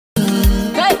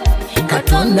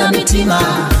atonda mitima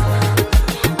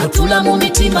atula mu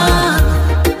mitima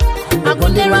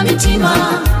agonderwa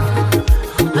mitima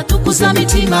atukuza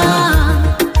mitima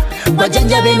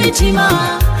bajanja b'emitima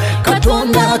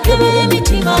katonda akebera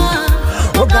emitima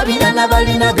ogabira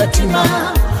n'abalina gatima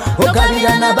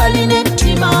ogabira n'abalina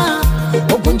emitima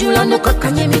ogunjula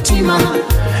n'okakkanya emitima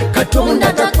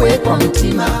katonda takwekwa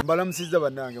mutima. Mbalamusiza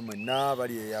bannange mwenna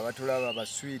bali abatulaba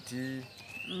abaswiti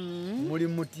muli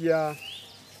mutya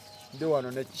ndi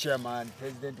wano ne chairman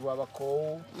president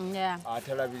w'abakowu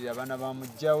atalabirira abaana ba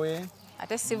mujjawe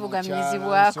ate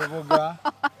sivugamizibwako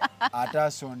ate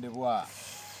asondebwa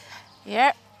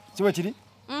kiba kiri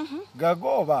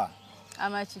gagoba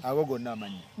amaki ago gonna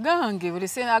amanyi gange buli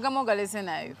sena agamu galese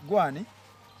nayo gwani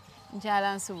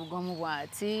njala nsubugomu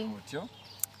bwati otyo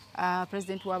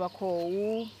president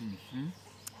w'abakowu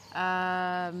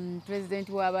president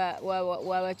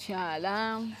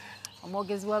w'abakyala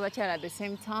omwogezi w'abakyala at the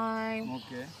same time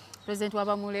president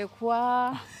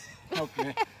w'abamulekwa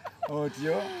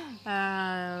otyo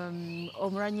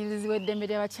omulwanyirizi w'eddembe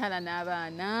ly'abakyala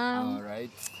n'abaana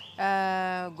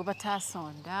gwe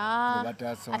batasonda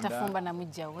atafumba na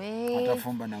mujja we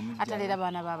atalera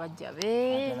abaana babajja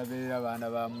be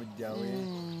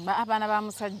abaana ba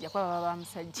musajja kwa baba ba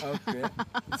musajja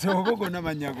so gonna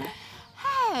manyago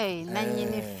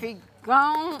nanyini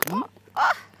figa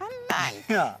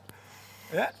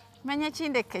manya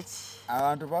kindekeki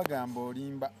abantu bagamba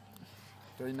olimba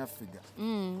tolina figa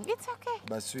it's okay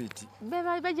baswiti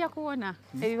bajja kuwona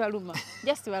ebibaluma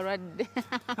just balwadde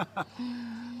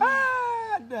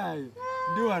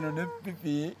ndi wano ne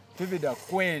Fifi the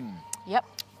Queen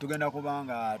tugenda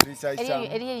kubanga tulisaisa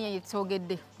eri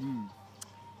yetogedde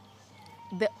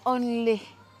the only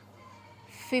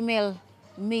female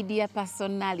media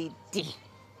personality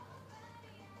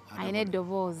ayina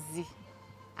eddoboozi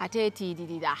ate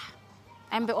etiiririra.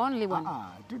 I'm the only one.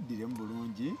 Tuddire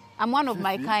mbulungi. I'm one of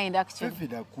my kind actually. Fifi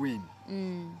the Queen.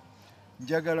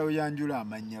 Njagala oyanjula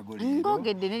amannya go leero.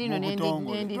 Ngogedde ne lino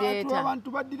nendireeta.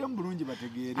 Abantu baddire mbulungi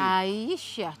bategeere.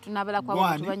 Ayisha tunabala kwa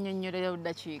abantu bannyonnyolera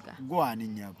buddakiika. Gwani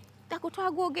nnyabo.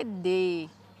 Takutwagogedde.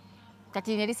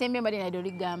 Kati ne lisembe mbali na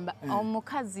ligamba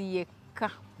omukazi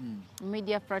yekka.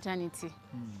 Media fraternity.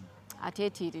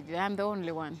 Atetiiririra. I'm the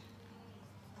only one.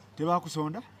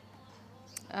 Tebakusonda?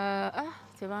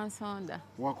 Tebansonda.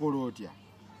 Wakola otya?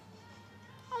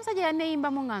 Omusajja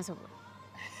yaneyimbamu nga nsobola.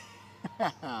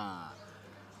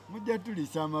 Mujja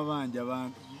tulisa amabanja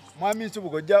abantu. Mwami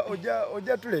Nsubuga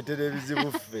ojja tuleetera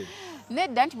ebizibu ffe.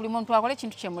 Nedda nti buli muntu akola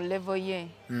ekintu kye mu level ye.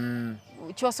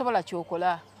 Kyosobola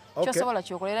kyokola. Kyosobola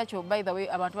kyokola era kyo by the way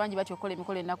abantu bangi bakyokola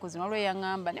emikolo ennaku zino olwo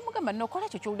yaŋŋamba ne mugamba nokola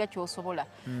ekyo kyowulira kyosobola.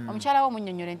 Omukyala wo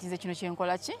munnyonnyole nti nze kino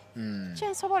kyenkola ki?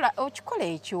 Kyensobola okikola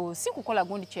ekyo si kukola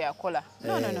gundi kye yakola.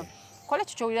 No. Kola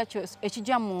ekyo kyowulira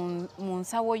ekijja mu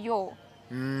nsawo yo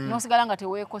n'osigala nga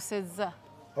teweekosezza.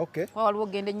 Waliwo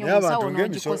ogenda ennyo mu nsawo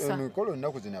n'ogikosa. Emikolo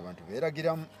ennaku zino abantu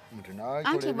beeragira muntu n'akola.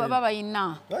 Anti baba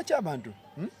bayina. Lwaki abantu?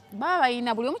 Baba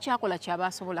bayina buli omu kyakola kyaba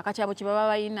asobola kakyabo kye baba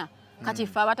bayina. Kati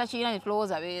ffe abatakirina ne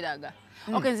tulowooza beeraga.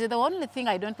 Okay, the only thing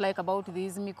I don't like about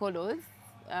these mikolos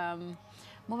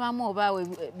mubamu obaawe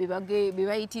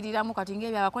bebayitiriramu kati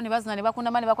ng'ebyabako ne bazina ne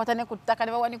bakundama ne bakwata ne ku ttaka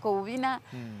ne bawanika obubina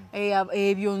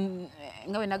ebyo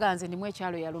nga bwe naganze ndimu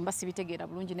ekyalo yalumba sibitegeera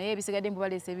bulungi naye ebisigadde mbu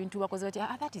baleese ebintu bakoze bati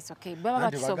that is okay baba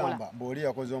batusobola bw'oli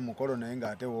yakoze omukolo naye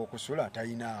ng'ate w'okusula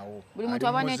talinaawo buli muntu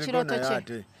aba n'ekirooto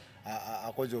kye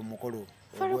akoze omukolo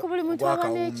buli muntu aba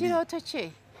n'ekirooto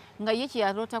kye nga ye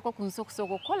kyeyalootako ku nsi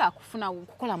okusooka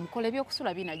okukola mukolo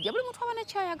ebyokusula binajja buli muntu aba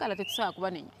nekyayagala tetusobola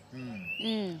kubanenya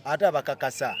ate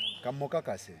abakakasa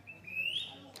kamukakase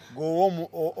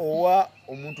owa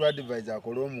omuntu advise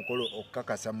akole omukolo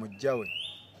okukakasa mujjawe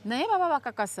naye baba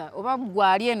bakakasa oba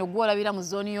gwali eno gwolabira mu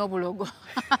zooni y'obulogo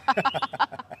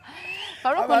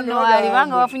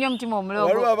alibanga wafunye omutima omulogo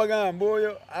waliwo abagamba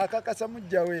oyo akakasa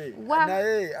mujjawe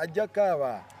naye ajja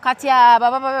kaaba kati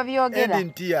aba baba babyogera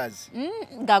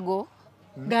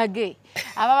gage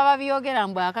aba baba babyogera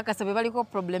mbu akakasa bwe baliko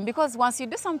problem because once you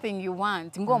do something you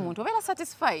want ng'omuntu obeera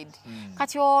satisfied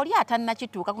kati oli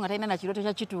atannakituukako nga talina nakirooto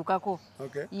kyakituukako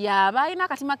yaba alina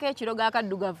akatima k'ekirogo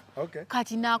akaddugavu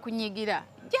kati n'akunyigira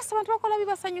just abantu bakola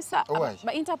bibasanyusa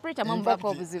ba interpreter mu mbako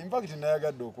obuzibu. In fact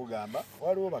nayagadde okugamba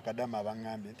waliwo bakadama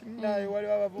abangambye nti naye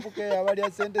waliwo abavubuka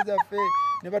abalya ssente zaffe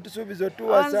ne batusuubiza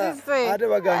otuwasa ate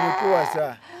baganya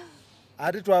okuwasa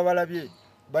ate twabalabye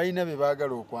balina bye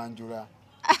baagala okwanjula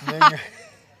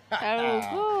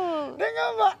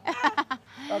nengamba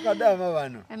bakadama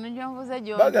bano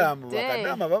bagamba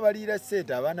bakadama babaliira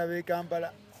ssente abaana b'e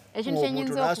Kampala ekintu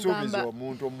kyenyinza okugamba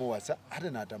omuntu omuwasa ate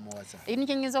n'atamuwasa ekintu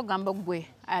kyenyinza okugamba gwe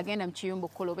agenda mu kiyumba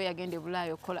okukola oba yagenda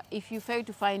ebulaayo okukola if you fail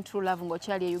to find true love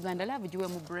ng'okyali e Uganda love giwe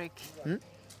mu break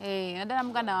naddala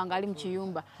muganda wange ali mu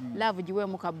kiyumba love giwe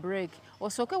mu ka break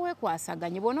osooke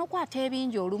weekwasaganye bw'ona okwata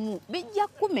ebingi olumu bijja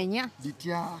kumenya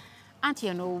bitya anti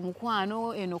eno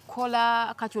mukwano eno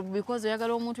kola kati because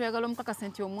oyagala omuntu oyagala omukakasa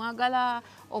nti omwagala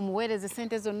omuweereze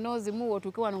sente zonna ozimuwa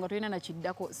otuuke wano nga tolina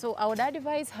nakiddako so I would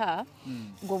advise her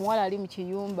ng'omuwala ali mu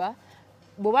kiyumba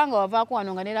bw'obanga wavaako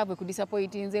wano nga ne love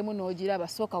ekudisappointinzeemu n'ogiraba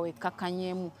sooka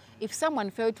wekkakkanyeemu if someone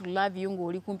failed to love you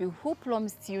ng'oli kumpi who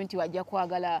promised you nti wajja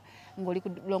kwagala ng'oli ku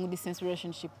long distance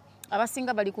relationship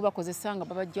abasinga bali kubakozesa nga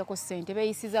babajjako ssente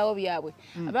beeyisizaawo byabwe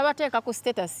babateeka ku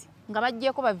status nga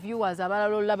bajjeko ba viewers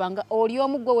abalala olaba nga oli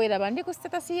omu gwe weeraba ndi ku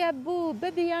status ya boo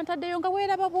baby yantaddeyo nga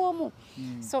weeraba bw'omu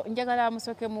so njagala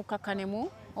musooke mukakkanemu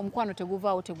omukwano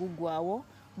teguvaawo teguggwaawo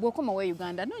bw'okoma we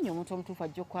Uganda noonya omuntu omutuufu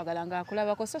ajja okukwagala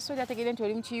ng'akulabako so soli ategeere nti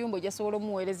oli mu kiyumba ojja sobola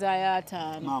omuweerezaayo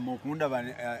ataano maama okundaba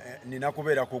nina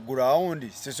kubeera ku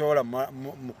gurawundi sisobola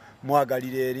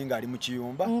mwagalira eri ng'ali mu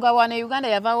kiyumba nga wana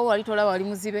Uganda yavaawo wali tolaba wali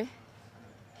muzibe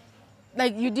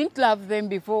like you didn't love them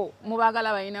before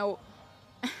mubaagala balinawo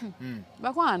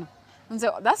bakwano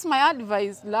nze that's my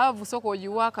advice love sooka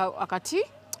ogiwaaka akati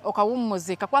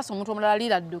okawummuze kakwasa omuntu omulala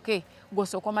liradduke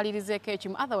gw'osooka omalirizeeko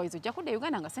ekimu otherwise ojja kudda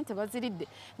Uganda nga sente baziridde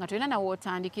nga tolina nawe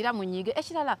otandikira munyige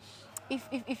ekirala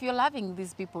if you're loving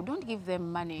these people don't give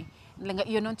them money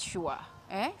you're not sure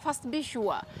first be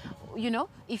sure you know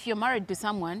if you're married to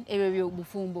someone ebyo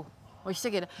byobufumbo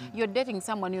okitegera you're dating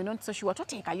someone you're not so sure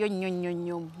toteekayo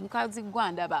nnyo mukazi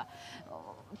gwandaba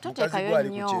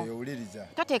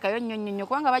toteekayo nnyo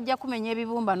kubanga bajja kumenya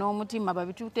ebibumba n'omutima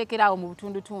babituteekerawo mu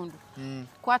butundutundu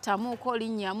kwatamuuko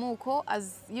linnyamuuko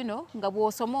as you know nga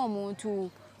bw'osoma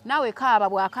omuntu naawe kaaba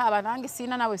bw'akaaba nange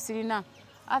sirina nawe sirina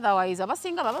otherwise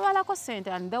abasinga babalako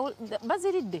ssente and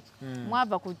baziridde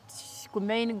mwava ku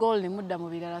main goal ne mudda mu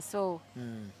birala so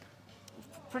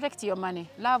protect your money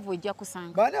love ejja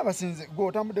kusanga baani abasinze gwe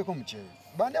otambuddeko mu kyeyo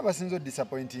baani abasinze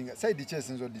odisappointinga side ki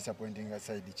esinze odisappointinga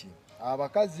side ki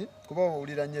abakazi kuba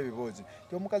bawulira nnyo ebiboozi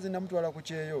ti omukazi namutwala ku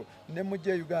kyeyo ne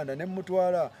mujja Uganda ne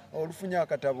mutwala olufunya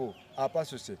akatabo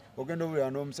apasuse ogenda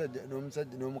obulira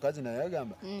n'omukazi naye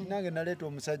agamba nange naleeta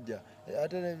omusajja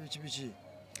ate biki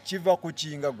kiva ku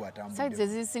kinga gwatambudde sides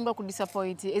ezisinga ku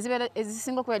disappoint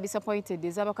ezisinga kuba disappointed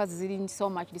ez'abakazi ziri so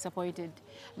much disappointed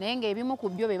naye ng'ebimu ku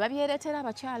byo be babyereetera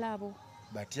abakyala abo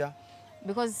batya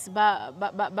because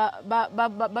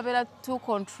babeera too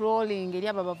controlling eri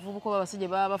abo abavubuka oba abasajja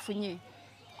baba bafunye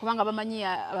kubanga bamanyi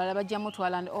abalala bajja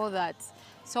mutwala and all that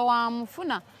so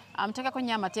wamufuna amuteekako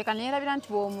nnyo amateeka naye erabira nti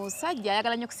bw'omusajja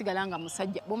ayagala nnyo okusigala nga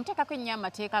musajja bw'omuteekako nnyo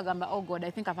amateeka agamba oh God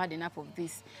I think I've had enough of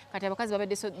this kati abakazi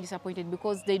babadde so disappointed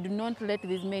because they do not let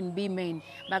these men be men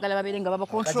baagala babeere nga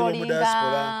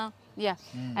babacontrollinga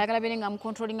ayagala babeere nga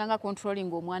amucontrollinga nga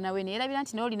controlling omwana we naye erabira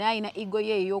nti naye oli naye alina ego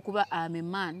ye ey'okuba I'm a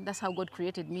man that's how God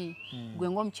created me gwe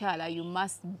ng'omukyala you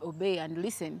must obey and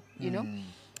listen you know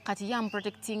kati ye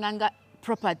amuprotectinga nga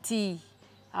property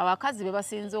abakazi be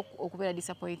basinze okubeera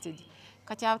disappointed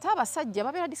kati ate abasajja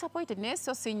babeera disappointed naye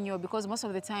so si nnyo because most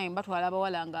of the time batwala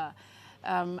abawala nga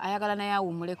ayagala naye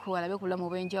awummuleko alabe ku bulamu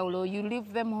obw'enjawulo you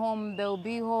leave them home they'll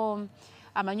be home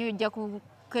amanyi ojja ku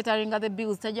cateringa the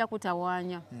bills tajja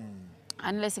kutawaanya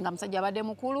unless nga musajja abadde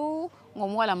mukulu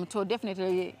ng'omuwala muto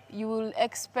definitely you will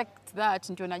expect that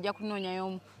nti ono ajja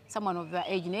kunoonyayo someone of their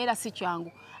age naye era si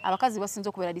kyangu abakazi basinze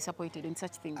okubeera disappointed in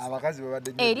such things abakazi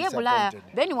babadde eri ebulaya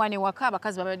then wane waka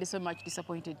abakazi babadde so much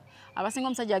disappointed abasinga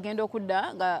omusajja agenda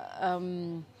okudda nga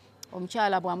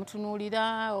omukyala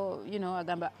bw'amutunuulira you know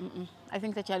agamba I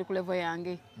think takyali ku level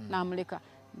yange n'amuleka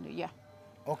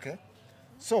okay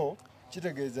so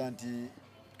kitegeeza nti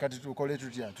kati tukole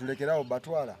tutya tulekerawo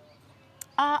batwala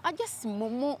I just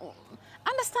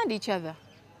understand each other.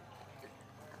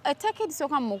 I take it so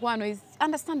come mukwano is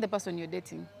understand the person you're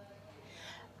dating.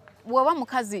 Bw'oba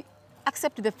mukazi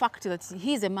accept the fact that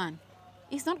he's a man.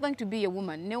 He's not going to be a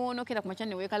woman. Newonokera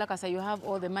kumachane wekalakasa you have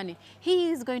all the money.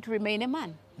 He is going to remain a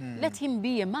man. Let him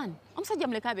be a man. Omusajja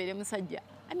muleka abeere musajja.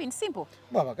 I mean simple.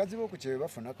 Abakazi b'okukyewe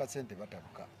bafuna kasente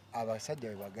batabuka. Abasajja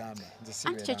we bagamba nze si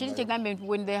anti kyekiri kyegambe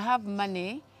when they have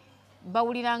money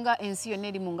bawuliranga ensi yonna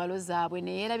eri mu ngalo zaabwe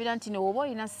naye erabira nti oba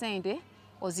olina ssente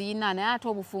oziyina naye ate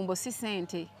obufumbo si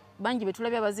ssente bangi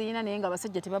betulabye abaziyina naye nga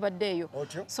abasajja tebabaddeeyo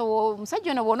so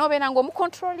omusajja ono bw'ona obeera nga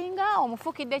omucontrollinga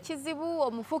omufukidde kizibu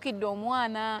omufukidde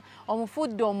omwana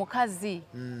omufudde omukazi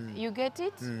you get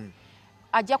it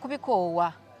ajja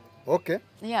kubikoowa okay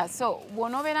so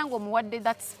bw'ona obeera nga omuwadde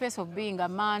that space of being a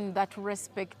man that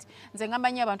respect nze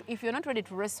ngamba nnyo abantu if you're not ready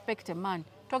to respect a man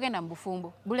togenda mu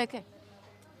bufumbo buleke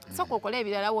Soko okole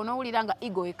ebirala wonowulira nga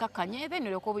ego ekakanye then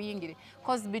olyoka obuyingire.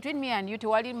 Because between me and you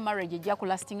tewali marriage ejja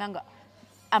kulastinga nga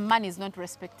a man is not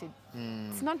respected.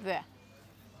 It's not there.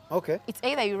 Okay. It's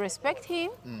either you respect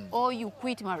him or you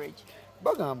quit marriage.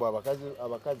 Bagamba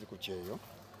abakazi ku kyeyo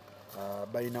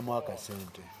balinamu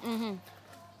akasente.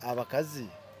 Abakazi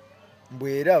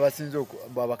mbwera abasinze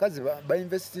abakazi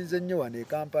bainvestinze nnyo wano e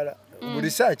Kampala. Mu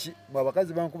research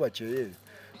abakazi bankuba kyeyo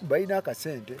balina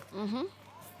akasente.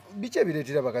 Biki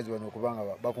ebireetera abakazi bano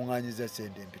okubanga bakuŋŋaanyiza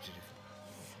sente empitirivu?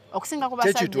 Okusinga ku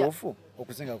basajja. Kyekituufu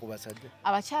okusinga ku basajja.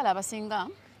 Abakyala abasinga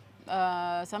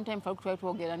sometimes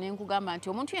twogera ne nkugamba nti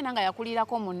omuntu yenna nga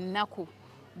yakulirako mu nnaku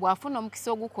bw'afuna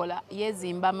omukisa ogukola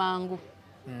yeezimba mangu.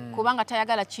 Kubanga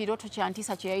tayagala kirooto kya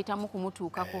ntiisa kye yayitamu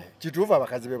kumutuukako. Kituufu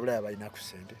abakazi b'e Bulaaya balina ku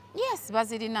sente? Yes,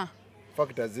 bazirina.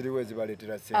 Factors ziriwo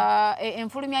ezibaleetera sente?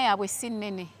 Enfulumya yaabwe si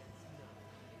nnene.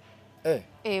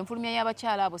 Enfulumya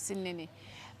y'abakyala abo si nnene.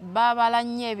 Babala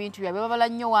nnyo ebintu byabwe, babala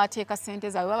nnyo waateeka sente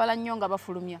zaabwe, babala nnyo nga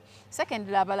bafulumya.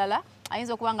 Secondly, abalala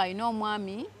ayinza okuba nga alina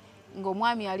omwami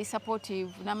ng'omwami ali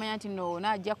supportive n'amanya nti no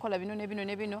najja kukola bino ne bino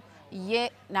ne bino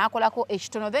ye n'akolako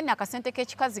ekitono then akasente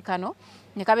k'ekikazi kano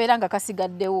ne kabeera nga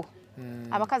kasigaddewo.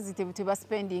 Abakazi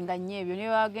tebaspendinga nnyo ebyo ne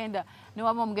bagenda ne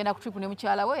waba omugenda ku trip ne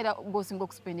mukyala we era gosinga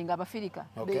okuspendinga Abafirika.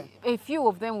 A few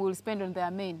of them will spend on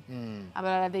their men.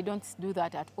 Abalala they don't do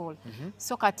that at all.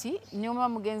 So kati ne muba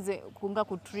mugenze kunga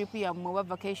ku trip ya mu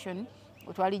vacation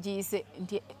otwali giyise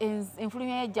nti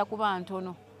enfulumya yajja kuba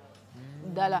ntono.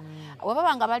 Ddala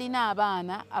wababa nga balina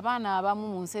abaana abamu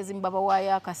mu nsi ezimu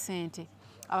babawaayo akasente.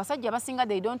 Abasajja abasinga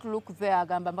they don't look there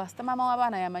agamba basita maama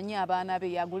w'abaana yamanyi abaana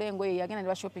be yagula engoye yagenda ne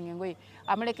ba shopping engoye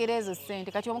amulekera ezo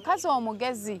ssente. Kati omukazi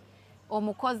omugezi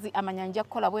omukozi amanya nja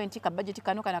kukola bwenti ka budget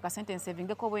kano kana akasente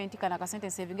nsavingeko bwenti kana akasente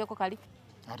nsavingeko kali.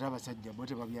 Ate abasajja bo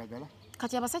tebabyagala?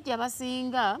 Kati abasajja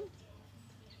abasinga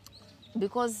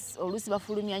because oluusi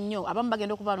bafulumya nnyo abamu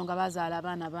bagenda okubaano nga bazaala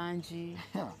abaana bangi.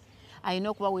 Ayina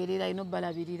okubaweerera ayina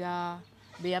obbalabirira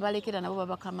be yabalekera nabo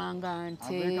babakamanga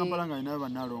nte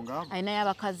ayinayo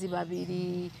abakazi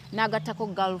babiri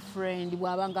n'agattako girlfriend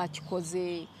bw'aba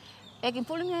ng'akikoze.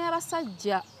 Enfulumya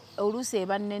y'abasajja oluusi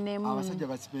eba nnenemu. Abasajja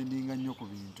basipendinga nnyo ku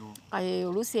bintu.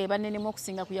 Oluusi eba nnenemu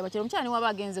okusinga ku y'abakyala. Omukyala ne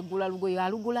waba agenze ggula lugoye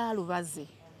alugula alubaze.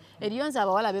 Eriyonza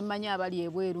abawala bemmanyi abali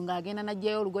ebweru ng'agenda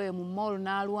n'aggyayo olugoye mu mall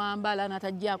n'alwambala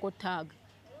n'atajjaako tag.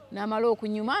 N'amala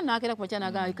okunyuma n'akeera ku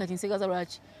bakyala n'agamba kati nsigaza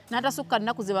lwaki n'atasukka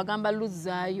nnaku ze bagamba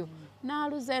luzzaayo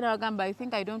n'aluzaayo n'agamba I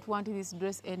think I don't want this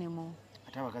dress anymore.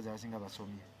 Ate abakazi abasinga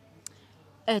basomye.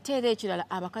 Era ekirala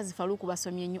abakazi faluuku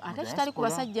basomye nnyo ate kitali ku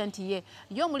basajja nti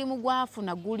ye omulimu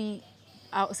gw'afuna guli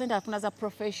sente afuna za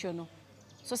professional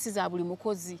so si za buli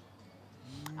mukozi.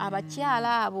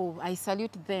 Abakyala abo I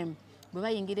salute them bwe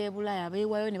bayingira e Bulaaya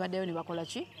beewayo ne baddayo ne bakola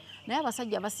ki. Naye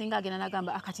abasajja abasinga agenda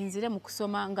n'agamba akati nzire mu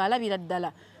kusoma ng'alabira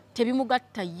ddala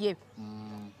tebimugatta ye.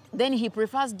 Then he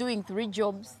prefers doing 3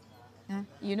 jobs,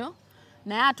 you know.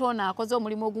 Naye ate ono akoze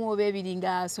omulimu ogumu oba ebiri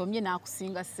ng'asomye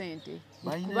n'akusinga ssente.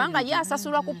 Kubanga ye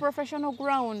asasulwa ku professional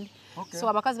ground. So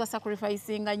abakazi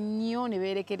basacrificinga nnyo ne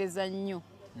beerekereza nnyo.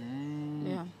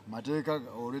 Mateeka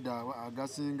already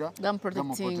agasinga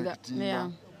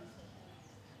gamuprotectinga.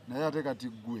 Naye ate kati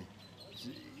ggwe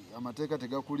amateeka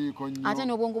tegakuliiko nnyo. Ate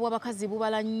n'obwongo bw'abakazi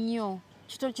bubala nnyo.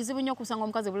 Kizibu nnyo okusanga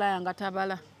omukazi Bulaaya nga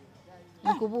tabala.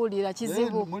 Nkubuulira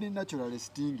kizibu. Muli natural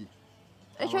sting.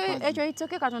 Ekyo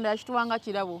itsoke Katonda yakituwanga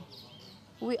kirabo.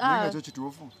 We are. Nenga kyo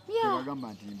kituufu.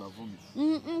 Bagamba nti mbavumi.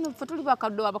 Ffe tuli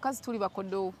bakoddo abakazi tuli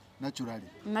bakoddo.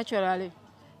 Naturally.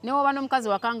 Ne woba n'omukazi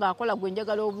wakanga akola gwe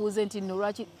njagala obuuze nti no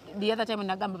lwaki the other time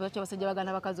nagamba lwaki abasajja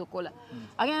bagana bakazi okola.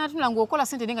 Agenda natula ng'okola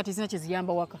ssente nenga tezina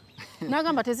kyeziyamba waka.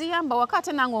 Nagamba teziyamba waka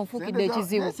ate nange onfuukidde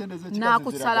ekizibu.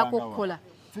 N'akusalako okukola.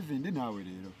 Fifi ndi naawe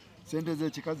leero. Sente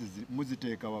z'ekikazi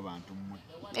muziteekawo abantu mmwe.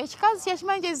 Ekikazi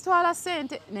kyekimanyi gye zitwala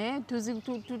ssente naye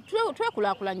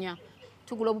twekulaakulanya.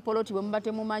 Tugula obupoloti bwe muba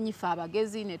temumanyi ffe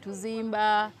abagezi ne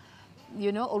tuzimba.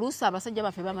 You know, oluusi abasajja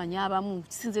baffe bamanya abamu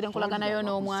kisinzira enkolaganayo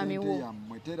n'omwami wo.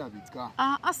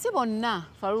 Si bonna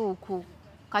Faruku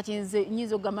kati nze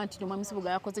nyiza okugamba nti omwami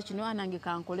Sibuga yakoze kino anange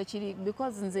kankole kiri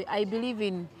because nze I believe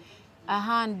in a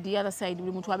hand the other side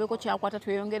buli muntu abeeko kyakwata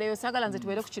tweyongereyo sagala nze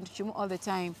tubeere ku kintu kimu all the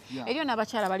time. Eriyo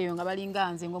n'abakyala baliyo nga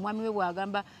balinga nze ng'omwami we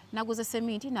bw'agamba naguze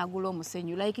seminti n'agula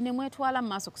omusenyu like ne mwetwala mu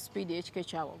maaso ku speed y'ekika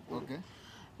ekyawaggulu.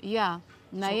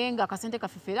 Naye nga akasente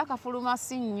kafefe era kafuluma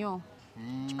si nnyo.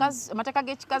 Amateeka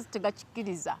g'ekikazi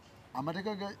tegakikkiriza.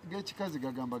 Amateeka g'ekikazi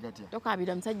gagamba gatya?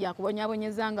 Tokaabira musajja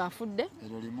akubonyaabonyeza ng'afudde.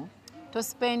 Eryo limu.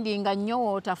 Tospendinga nnyo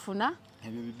w'otafuna.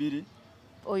 Ebyo bibiri.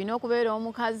 Olina okubeera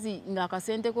omukazi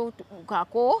ng'akasente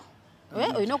kako.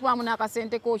 Olina okubaamu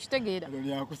n'akasente ko okitegeera. Eryo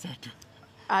lyakusatu.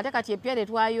 Ate kati epya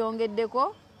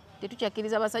lyetwayongeddeko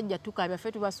tetukyakiriza basajja tukabya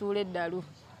ffe tubasuula eddalu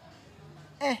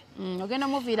ogenda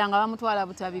muviira nga bamutwala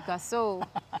butabika. So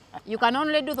you can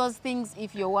only do those things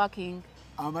if you're working.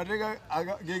 Amateeka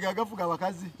ge agafuga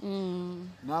abakazi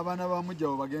n'abaana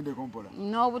bamujjawo bagende kompola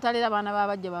n'obutalera abaana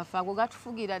babajja bafa ago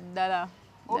gatufugira ddala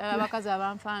ddala abakazi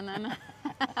abanfaanana.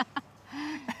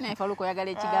 naye Faluko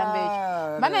oyagala ekigambo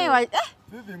ekyo banaye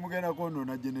Fifi mugenda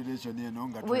kwonoona generation eno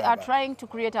nga we are trying to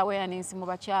create awareness mu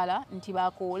bakyala nti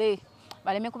bakoole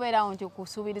baleme kubeerawo nti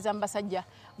okusuubiriza mu basajja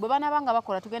bwe banaabanga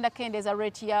bakola tugenda kendeeza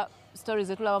rate ya stories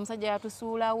zetulaba musajja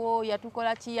yatusuulawo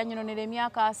yatukola ki yanyononera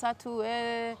emyaka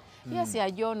 3 yes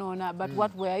yagyonoona but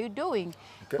what were you doing?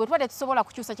 Bwe tubadde tusobola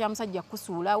kukyusa kya musajja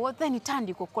kusuulawo then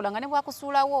tandika okukola nga ne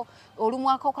bwakusuulawo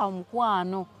olumwako ka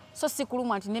mukwano so si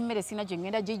kulumwa nti nemmere sina gye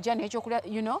ngenda gijja n'ekyokulya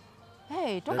you know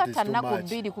togatta nnaku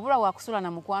 2 kubula wakusula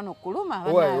na mukwano kuluma.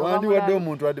 Wandiwadde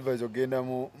omuntu advise ogenda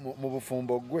mu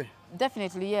bufumbo gwe?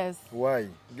 Definitely yes. Why?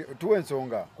 Tuwe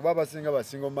ensonga kuba abasinga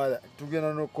basingo mother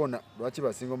tugenda n'okona lwaki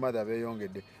basingo mother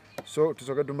beeyongedde. So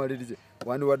tusoke tumalirize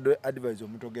wandiwadde advise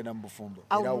omuntu ogenda mu bufumbo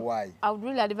era why? I would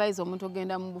really advise omuntu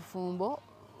ogenda mu bufumbo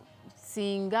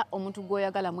singa omuntu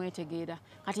gwoyagala mwetegeera.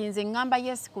 Kati nze ngamba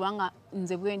yes kubanga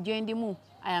nze gye ndimu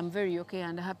I am very okay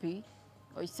and happy.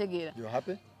 Okitegeera? You're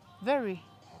happy? Very.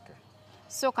 Okay.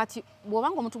 So kati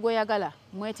bw'obanga omuntu gwoyagala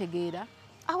mwetegeera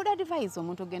I would advise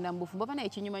omuntu ogenda mu bufumbo banaye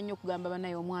ekinyuma nnyo okugamba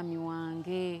banaye omwami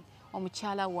wange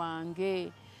omukyala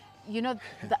wange you know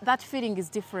that feeling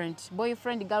is different.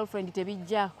 Boyfriend girlfriend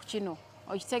tebijja ku kino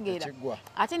okitegeera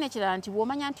ate n'ekirala nti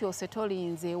bw'omanya nti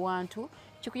osetolinze ewantu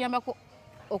kikuyambako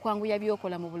okwanguya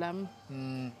byokola mu bulamu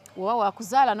oba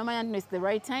wakuzaala n'omanya nti it's the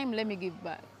right time let me give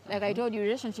back. Like I told you,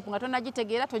 relationship nga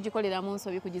tonagitegeera togikolera mu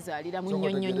nsobi kugizaalira mu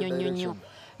nnyonnyo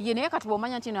ye naye kati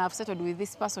bw'omanya nti I've settled with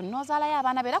this person n'ozaalayo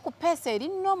abaana beera ku peesa eri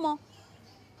nnomo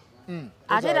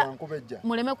ate era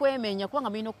muleme kwemenya kubanga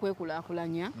mulina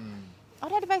okwekulaakulanya. I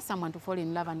would advise someone to fall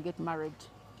in love and get married.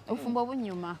 Obufumbo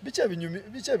bunyuma. Biki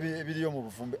ebiriyo mu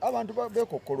bufumbo? Abantu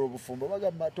beekokkola obufumbo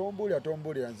bagamba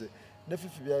tombuulira nze ne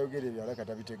Fifi byayogera ebyala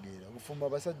katabitegeera. Obufumbo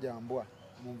abasajja mbwa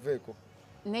munveeko.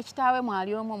 N'ekitaawe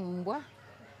mwali omwo mu mbwa?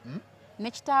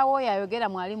 Nekitaawo oyo ayogera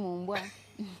mwali mu mbwa.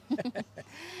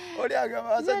 Oli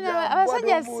agamba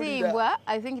abasajja si mbwa.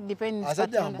 I think it depends.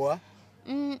 Abasajja mbwa?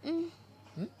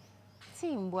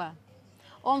 Si mbwa.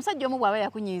 Omusajja omu bw'aba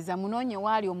yakunyiiza munoonye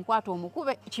waali omukwato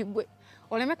omukube kiggwe.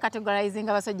 Oleme categorizing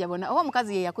abasajja bonna. Oba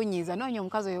omukazi ye yakunyiiza noonya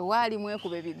omukazi oyo waali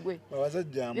mwekube biggwe.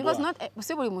 Abasajja mbwa. Because not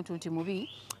si buli muntu nti mubi.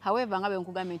 However nga bwe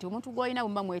nkugambye nti omuntu gw'olina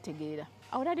bumba mwetegeera.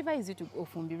 I would advise you to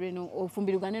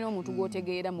ofumbirugane n'omuntu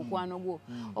gw'otegeera mukwano gwo.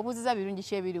 Obuziza birungi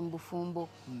ki ebiri mu bufumbo.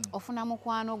 Ofuna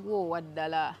mukwano gwo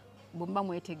waddala bumba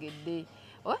mwetegedde.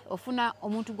 Ofuna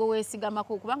omuntu gwe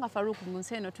weesigamako kubanga Faluku mu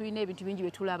nsi eno tulina ebintu bingi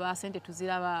bye tulaba sente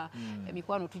tuziraba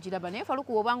emikwano tugiraba naye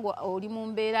Faluku obanga oli mu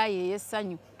mbeera ye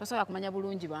ey'essanyu tosobola kumanya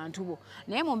bulungi bantu bo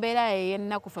naye mu mbeera ye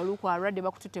ey'ennaku Faluku alwadde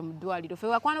bakututte mu ddwaliro ffe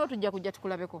bakwano bo tujja kujja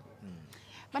tukulabeko.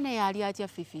 Banaye yali atya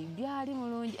Fifi byali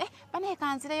mulungi banaye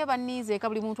kanzireyo banniize eka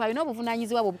buli muntu alina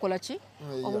obuvunaanyizibwa obukola ki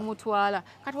obumutwala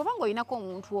kati obanga olinako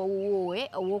omuntu owuwowe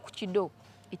ow'okukido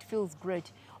it feels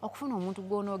great okufuna omuntu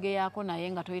gw'onoogeyaako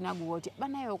naye nga tolina gw'otya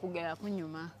banaye okugeya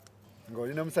kunyuma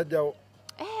ng'olina musajjawo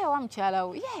wa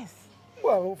mukyalawo yes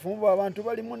obufumbo abantu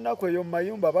bali mu nnaku eyo mu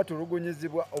mayumba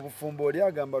batulugunyizibwa obufumbo oli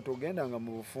agamba togendanga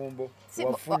mu bufumbo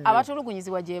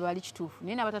abatulugunyizibwa gye bali kituufu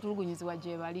naye n'abatatulugunyizibwa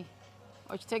gye bali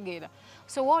okitegeera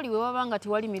so wooli we waba nga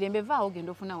tiwali mirembe vaawo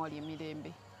genda ofuna wali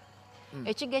emirembe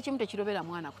ekiga ekimu tekirobera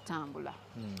mwana kutambula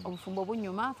obufumbo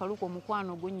bunyuma Faluku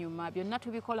omukwano gunyuma byonna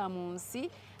tubikola mu nsi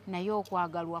naye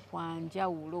okwagalwa kwa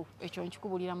njawulo ekyo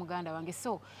nkikubulira muganda wange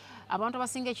so abantu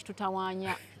abasinga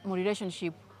ekitutawaanya mu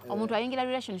relationship omuntu ayingira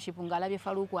relationship ng'alabye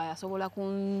Faluku asobola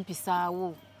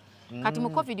kumpisaawo kati mu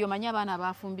covid omanyi abaana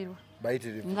abafumbirwa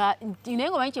nga naye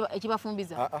ng'omanyi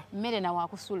ekibafumbiza mmere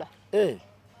nawaakusula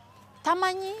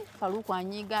tamanyi Faluku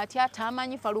anyiga atya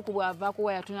tamanyi Faluku bw'ava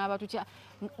kuwaya tunaaba tutya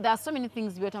there are so many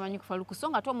things by'otamanyi ku Faluku so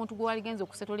nga omuntu gwe waligenza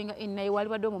okusetolinga naye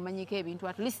walibadde omumanyiko ebintu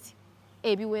at least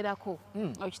ebiwerako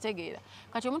okitegeera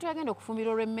kati omuntu yagenda okufumbira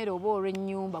olw'emmere oba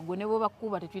olw'ennyumba gwe ne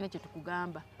bw'obakuba tetulina kye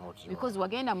tukugamba because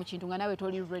wagenda mu kintu nga nawe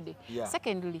toli ready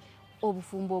secondly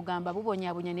obufumbo ogamba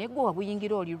bubonyaabonya naye gwe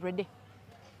wabuyingira oli ready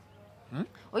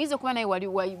oyinza okuba naye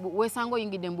weesanga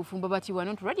oyingidde mu bufumbo but you are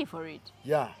not ready for it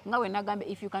nga we nagambe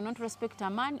if you cannot respect a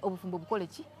man obufumbo bukole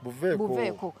ki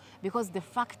buveeko because the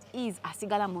fact is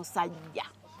asigala musajja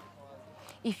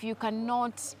if you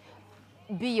cannot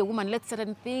be a woman let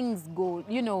certain things go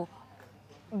you know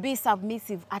be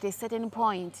submissive at a certain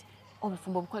point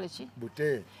obufumbo bukole ki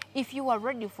bute. If you are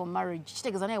ready for marriage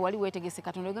kitegeeza naye wali weetegese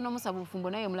Katonda ogenda omusaba obufumbo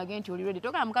naye omulage nti oli ready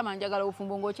togamba Mukama njagala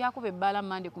obufumbo ng'okyakuba ebbala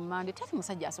Mande ku Mande tati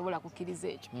musajja asobola kukkiriza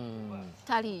ekyo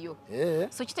taliyo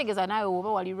so kitegeeza nawe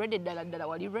oba wali ready ddala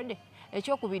wali ready.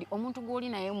 Ekyokubiri omuntu gw'oli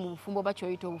naye mu bufumbo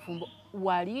bakyoyita obufumbo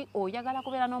wali oyagala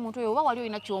kubeera n'omuntu oyo oba wali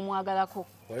olina ky'omwagalako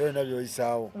wali olina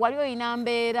by'oyisaawo wali olina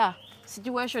mbeera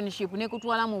situationship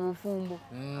nekutwala mu bufumbo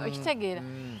okitegeera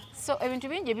so ebintu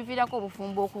bingi ebiviirako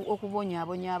obufumbo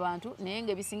okubonyaabonya abantu naye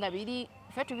ng'ebisinga biri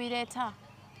ffe tubireeta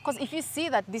because if you see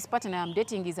that this partner I am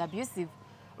dating is abusive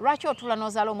lwaki otula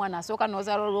n'ozaala omwana asooka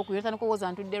n'ozaala olwokubiri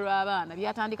tanokowooza ntudde lw'abaana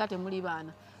byatandika temuli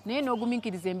baana naye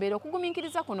n'ogumiikiriza embeera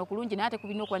okugumiikiriza kuno kulungi naye ate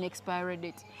kulina okuba ne expiry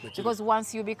date because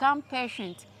once you become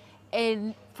patient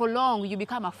and for long you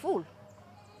become a fool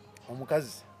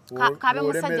omukazi kabe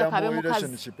musajja kabe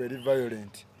relationship eri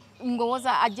violent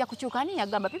ngowooza ajja kukyuka ani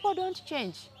yagamba people don't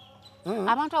change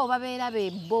abantu abo babeera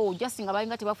bebo just nga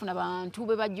balinga tebafuna bantu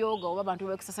be bajooga oba bantu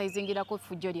be exercisingirako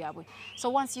effujjo lyabwe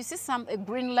so once you see a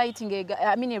green light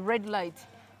a red light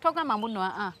togamba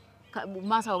mbuno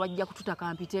maaso abo bajja kututa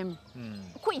kampitemu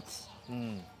quit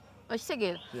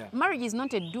okitegeera marriage is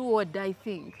not a do or die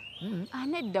thing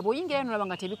nedda bw'oyingira nolaba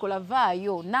nga tebikola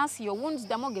vaayo nansi yo wounds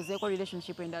ddamu ogezeeko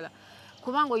relationship endala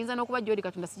kubanga oyinza n'okuba gy'oli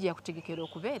Katonda si gye yakutegekera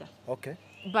okubeera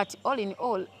but all in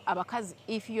all abakazi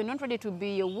if you're not ready to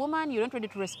be a woman you're not ready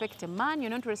to respect a man you're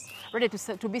not ready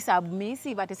to be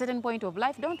submissive at a certain point of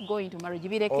life don't go into marriage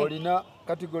bireke olina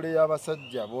kategori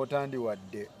y'abasajja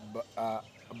b'otandiwadde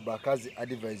bakazi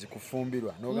advice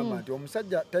kufumbirwa n'ogamba nti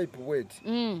omusajja type weight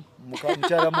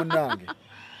mukyala munnange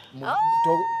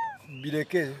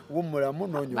bireke wumulamu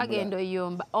n'onyumula bagendo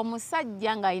yomba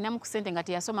omusajja ng'alina mu kusente nga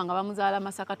teyasoma nga bamuzaala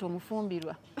Masaka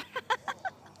omufumbirwa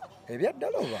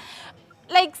ebyaddala oba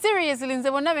like seriously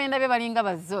nze bonna bendabye balinga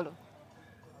bazzolo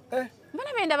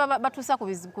bonna bendaba batuusa ku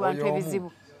bantu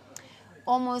ebizibu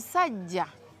omusajja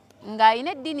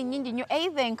ng'alina eddiini nnyingi nnyo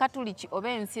either enkatuliki oba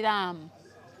ensiraamu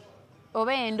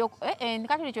oba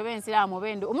enkatuliki oba ensiraamu oba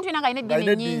endo omuntu yenna ng'alina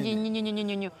eddiini nnyingi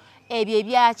nnyo ebyo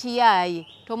ebyakiyaaye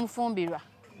tomufumbirwa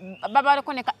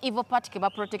babaleko ne ka evil part ke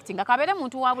baprotecting akabeere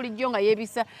muntu wa bulijjo nga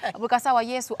yeebisa buli kasaawa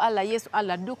Yesu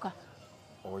Allah dduka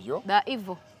oyo da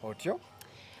evil otyo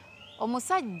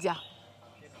omusajja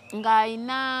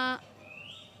ng'alina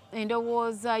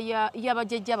endowooza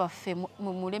y'abajjajja baffe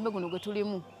mu mulembe guno gwe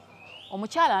tulimu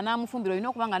omukyala anaamufumbira olina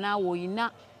okuba nga naawe oyina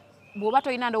bw'oba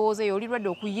tolina ndowooza eyo oli lwedde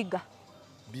okuyiga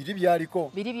biri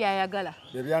byaliko biri byayagala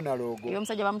ebyanaloogo eyo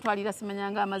omusajja bamutwalira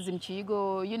simanyanga amazzi mu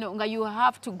kiyigo nga you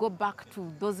have to go back to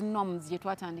those norms gye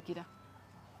twatandikira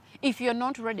if you're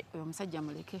not ready oyo omusajja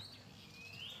muleke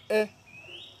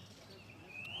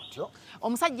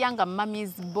omusajja nga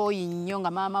mami's boy nnyo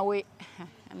nga maama we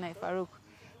naye Faruk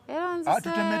era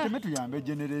tutemeteme tuyambe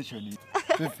generation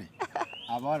Fifi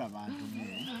abawala bantumye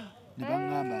ne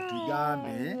baŋŋamba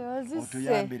tugambe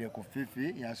otuyambire ku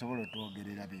Fifi yasobola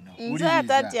otwogerera bino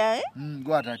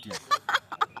gwatatya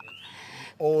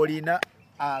olina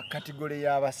kategori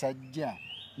y'abasajja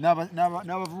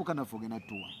n'abavubuka naffe ogenda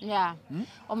tuwa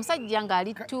omusajja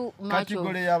ng'ali too much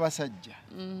kategori y'abasajja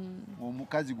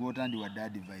omukazi gw'otandiwadde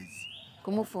advice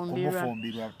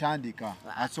kumufumbirwa tandika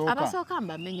abasooka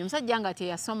mbamenye omusajja nga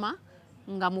teyasoma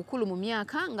nga mukulu mu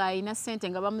myaka ng'alina ssente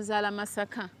nga bamuzaala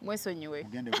Masaka mwesonyiwe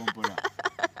mugende kompola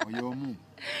oyo omu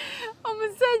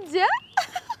omusajja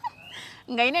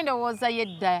ng'alina endowooza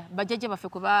yedda bajjajja baffe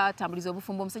kwe batambuliza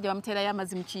obufumbo omusajja bamuteerayo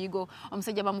amazzi mu kiyigo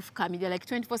omusajja bamufukamirira like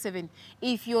 24/7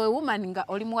 if you're a woman nga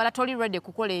oli muwala toli ready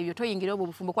kukola ebyo toyingira obwo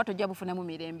obufumbo kuba tojja bufunamu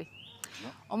mirembe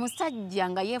omusajja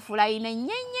nga yeefula alina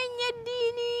nnyennyennye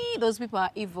eddiini those people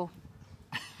are evil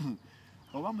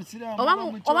oba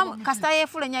musiraamu oba kasita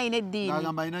yeefula nnyo alina eddiini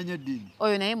agamba alina nnyo eddiini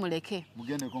oyo naye muleke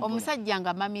omusajja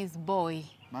nga mami's boy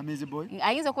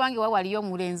ayinza okuba nga ewa waliyo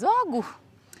omulenzi ogu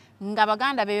nga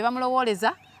baganda be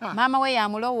bamulowooleza maama we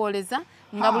yamulowooleza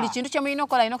nga buli kintu kye mulina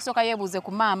okukola alina okusooka yeebuuze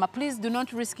ku maama please do not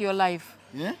risk your life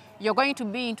you're going to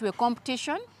be into a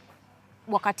competition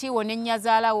wakati wo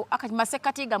n'ennyazaalawo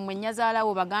masekati gammwe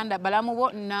ennyazaalawo baganda balamu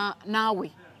bo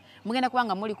naawe mugenda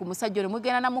kubanga muli ku musajja olwo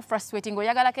mugenda namu frustrating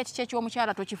oyagalako ekiki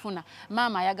eky'omukyala tokifuna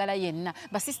maama ayagala yenna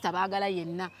basisita baagala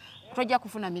yenna tojja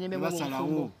kufuna mirembe mu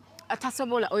bufumbo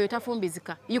tasobola oyo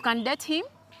tafumbizika you can date him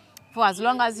for as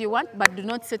long as you want but do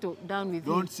not settle down with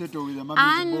him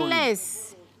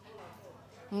unless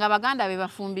nga baganda be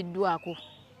bafumbiddwako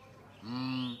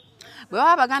bwe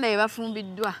baba baganda be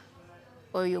bafumbiddwa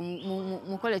oyo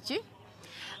mukole ki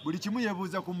buli kimu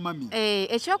yebuuza ku mami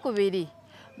ekyokubiri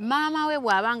maama we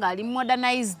bw'aba nga ali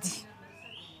modernized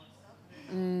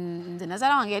nze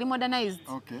nazaala wange yali modernized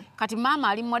kati maama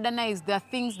ali modernized there are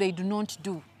things they do not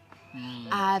do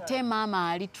ate maama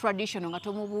ali traditional nga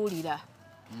tomubuulira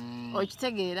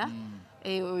okitegeera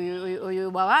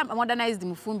oyo bwaba modernized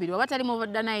mufumbirwa oba tali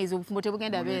modernized obufumbo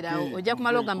tebugenda beerawo ojja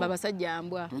kumala ogamba abasajja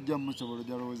mbwa tojja musobola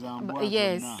jalowooza mbwa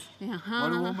yes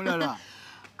waliwo omulala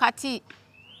kati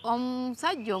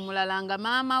omusajja omulala nga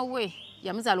maama we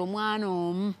yamuzaala omwana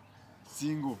omu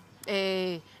singo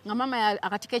nga maama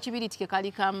akati k'ekibiriti ke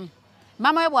kali kamu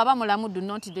maama we bw'aba mulamu do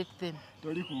not date them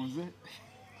toli kunze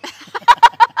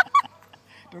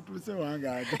totuuse wange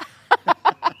ate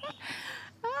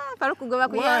palukugoba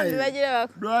kuyambi bagira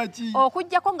lwaki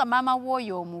okujjako nga maama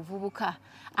w'oyo omuvubuka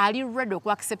ali ready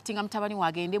okuacceptinga mutabani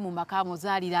wagende mu maka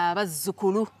muzaalira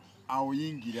abazzukulu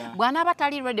awuyingira bw'anaaba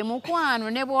tali ready mukwano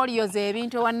ne bw'oliyoza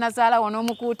ebintu ewannazaalawo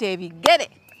n'omukuuta ebigere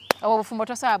obwo obufumbo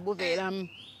tosobola bubeeramu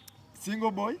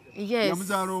single boy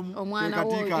yamuzaala omwana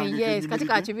yes kati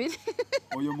kakibiri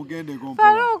oyo mugende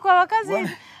Faruku abakazi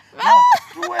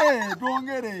tuwe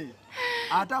twongere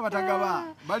ate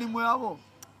abatagaba bali mwabo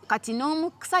kati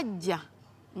n'omusajja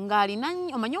ng'alina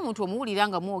omanyi omuntu omuwulira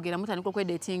nga mwogera mutandika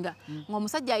okwedeetinga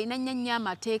ng'omusajja alina nnyo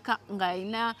amateeka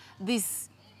ng'alina this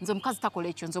nze omukazi takola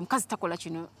ekyo nze omukazi takola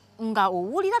kino nga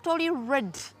owulira toli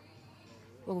red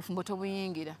obufumbo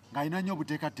tobuyingira ng'alina nnyo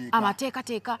obuteekateeka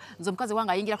amateekateeka nze omukazi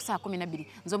wange ayingira ku saa 12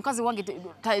 nze omukazi wange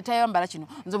tayambala kino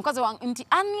nze omukazi wange nti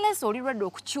unless oli red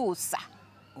okukyusa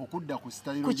okudda ku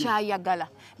style kukyayagala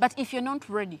but if you're not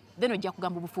ready then ojja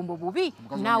kugamba obufumbo bubi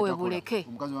naawe buleke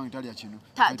omukazi wange talya kino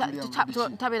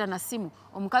tabeera na simu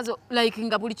omukazi like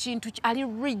nga buli kintu ali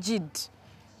rigid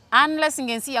unless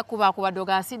ng'ensi yakubakuba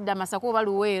doga asidda masako oba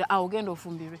luweera awo genda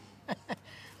ofumbirwe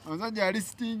omusajja ali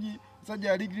stingi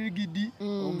omusajja ali rigidi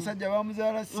omusajja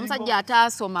bamuzaala singo omusajja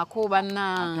ataasomako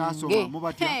bannange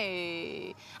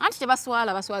anti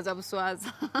tebaswala baswaza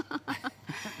buswaza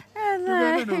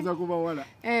tugende nooza kubawala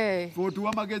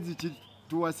fotuwa magezi ki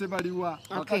tuwase baliwa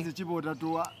bakazi ki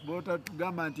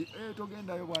bootatugamba nti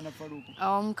togendayo bwana Faruku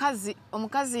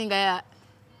omukazi nga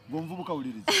ng'omuvubuka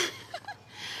wuliriza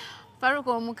Faruku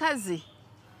omukazi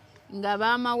nga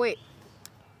baama we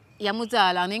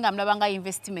yamuzaala naye nga mulaba nga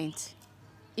investment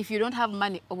if you don't have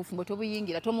money obufumbo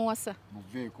tobuyingira tomuwasa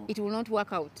it will not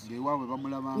work out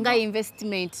nga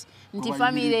investment nti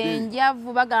family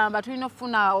enjavu bagamba tulina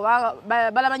okufuna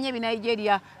balabanye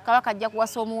ebinigeria kabaka ajja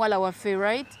kuwasa omuwala waffe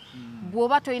right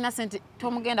bw'oba tolina sente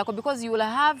tomugendako because you will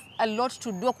have a lot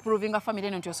to do okuprovinga family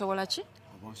eno nti osobola ki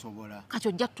kati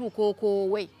ojja tutuuka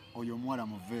okoowe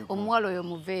omuwala oyo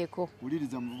muveeko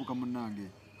wuliriza muvubuka munnange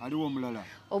aliwo omulala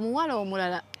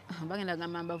omulala bagenda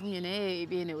gamba mbavumye naye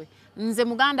ebyenewe nze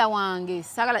muganda wange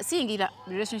sagala siyingira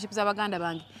relationship z'abaganda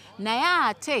bange naye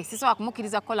ate sisobola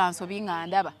kumukkiriza kukola nsobi nga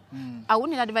ndaba I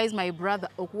wouldn't advise my brother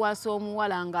okuwasa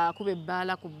omuwala nga akuba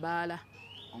ebbaala ku bbaala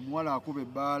omuwala akuba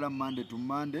ebbaala Monday to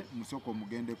Monday musoko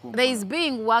mugendeko there is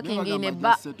being working in a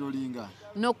bar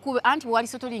nokuba anti wali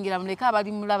sotolingira muleka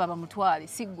abali mulaba bamutwale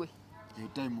sigwe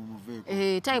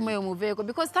time eyo muveeko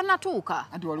because tanatuuka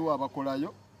anti waliwo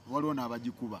abakolayo waliwo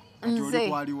n'abagikuba ati oli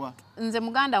kwaliwa nze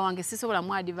muganda wange sisobola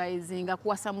mu advisinga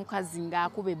kuwasa mukazi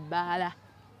ng'akuba ebbaala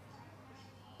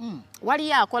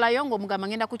waliyo akolayo ng'omugamba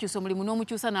ngenda kukyusa omulimu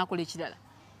n'omukyusa n'akola ekirala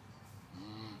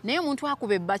naye omuntu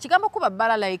akuba ebbaala kigambo kuba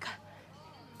bbaala like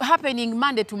happening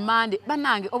Monday to Monday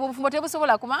bannange obwo obufumbo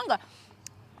tebusobola kubanga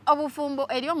obufumbo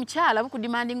eri omukyala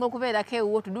bukudimandinga okubeerako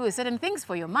ewuwo to do certain things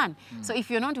for your man so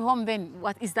if you're not home then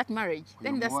what is that marriage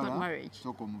then that's not marriage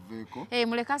soko muveeko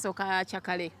muleka asooka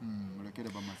kyakale mulekere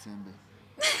bamasembe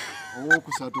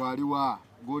owokusatu aliwa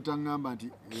gw'otaŋŋamba nti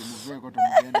muveeko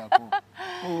tomugendako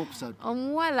owokusatu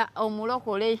omuwala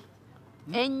omulokole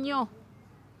ennyo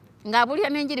ng'abulira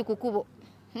n'enjiri ku kkubo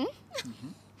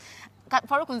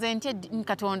Faruku nze ntye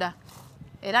Katonda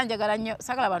era njagala nnyo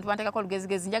sagala abantu bantekako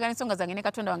olugezigezi njagala ensonga zange ne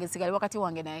Katonda wange sigale wakati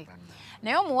wange naye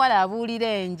omuwala abuulira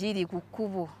enjiri ku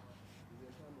kkubo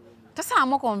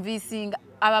tosaamu konvinsinga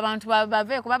abo abantu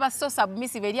baveeko baba so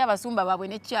submissive eri abasumba baabwe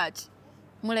ne church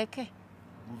muleke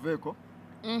muveeko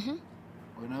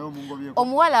oyo naye omungobyeko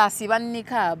omuwala asiba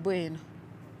nikaabu eno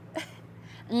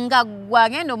nga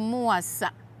gwagenda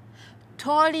omumuwasa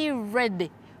toli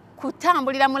ready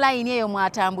kutambulira mu layini eyo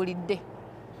mwatambulidde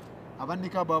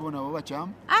abannikaabu abo nabo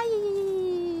bakyamu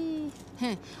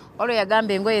olwo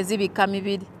yagamba engoye zibikka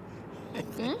mibiri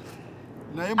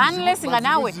unless nga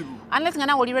naawe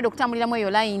oli ready okutambuliramu eyo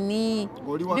layini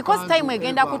because time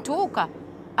egenda kutuuka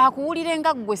akuwulire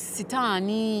nga ggwe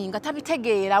sitaani nga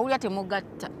tabitegeera awulira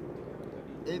temugatta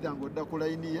either ng'odda ku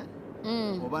layini ye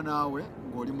oba naawe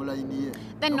ng'oli mu layini ye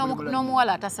then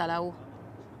n'omuwala atasalawo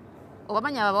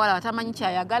obamanya abawala batamanyi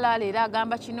kyayagala leero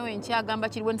agamba kino enkya agamba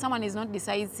kiri when someone is not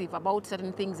decisive about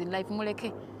certain things in life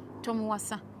muleke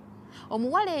tomuwasa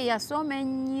omuwala yasoma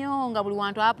ennyo nga buli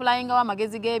wantu applyingawo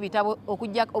amagezi g'ebitabo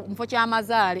okujja mufo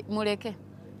ky'amazaale muleke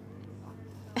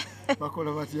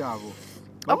bakola batya abo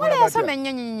omuwala yasoma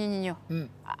ennyo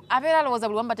abeera alowooza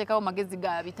buli wamu bateekawo magezi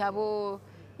ga bitabo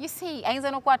you see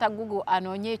ayinza n'okwata Google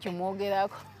anoonye ekyo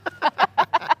mwogerako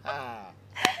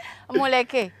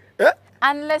muleke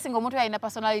unless ng'omuntu alina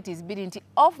personalities biri nti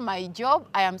off my job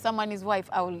I am someone's wife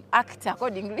I will act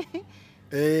accordingly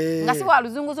nga si wa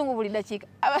luzunguzungu buli dakiika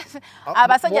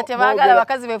abasajja tebaagala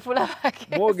bakazi befuula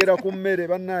bake mwogera ku mmere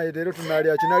bannaaye leero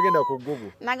tunaalya kinagenda ku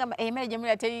Google nagamba emmere gye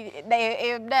mulya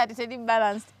diet teri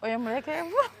balanced oyo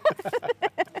mulekeevu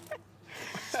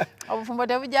obufumbo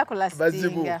tebujja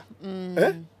kulastinga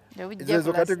tebujja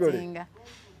kulastinga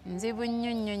nzibu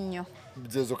nnyo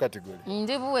zezo category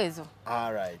nzibu ezo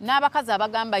alright n'abakazi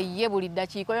abagamba ye buli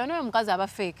dakiika oyo n'oyo mukazi aba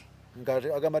fake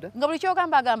nga buli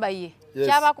kyogamba agamba ye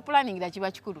kyaba ku planning da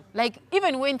kiba kikulu like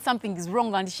even when something is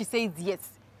wrong and she says yes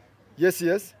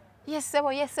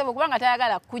sebo kubanga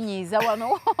tayagala kunyiiza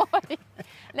wano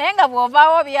naye nga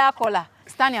bw'ovaawo byakola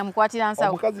sitaani amukwatira nsawo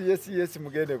omukazi yes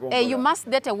mugende ko you must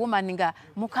date a woman nga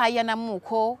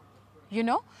mukayanamuuko you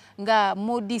know nga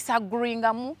mu disagree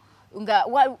nga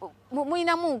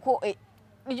muinamuuko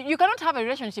you cannot have a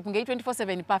relationship nga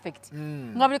 24/7 perfect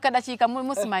nga buli kadakiika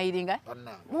musimayiringa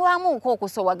mubamuuko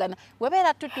okusowagana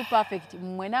webeera too perfect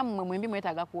mwenammwe mwembi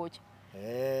mwetaaga kwokya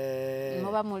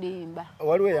muba mulimba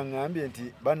waliwo yaŋŋambye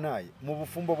nti bannaaye mu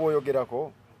bufumbo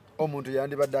bw'oyogerako omuntu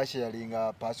yandibadde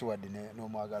asharinga password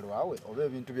n'omwagalwa we oba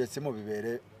ebintu by'essimu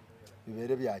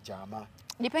bibeere byakyama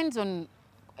depends on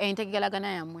entegeeragana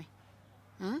yammwe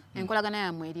enkolagana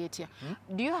yammwe eri etya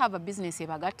do you have a business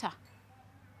ebagatta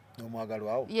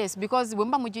n'omwagalwawo yes because bwe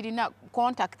muba mugirina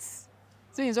contacts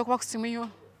ziyinza okuba ku simu yo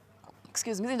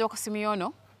ziyinza okuba ku simu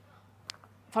yono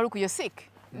Faruku you're sick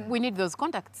we need those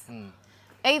contacts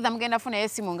either mugenda funayo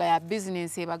essimu nga ya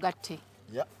business ebagatte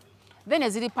then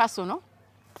eziri personal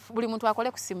buli muntu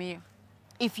akole ku simu ye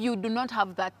if you do not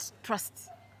have that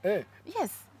trust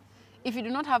yes if you do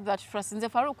not have that trust nze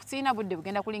Faruku sirina budde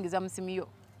bugenda kulingiza mu simu yo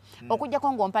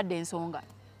okujjako ng'ompadde ensonga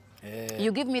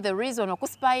you give me the reason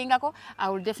okuspyingako I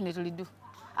will definitely do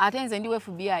ate nze ndi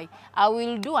FBI I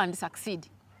will do and succeed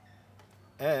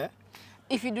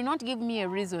if you do not give me a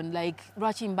reason like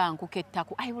lwaki mba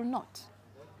nkukettako I will not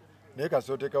naye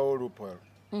kasooteekawo loophole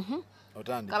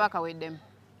otandika kaba kaweddemu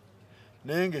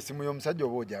naye ng'essimu y'omusajja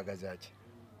oba ogyagaza ki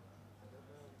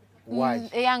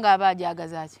eyange aba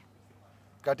agyagaza ki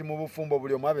kati mu bufumbo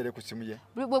buli omu abeere ku simu ye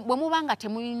bwe muba nga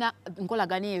temulina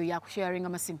nkolagana eyo yakusharinga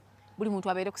masimu buli muntu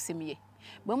abeere ku simu ye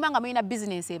bwe muba nga mulina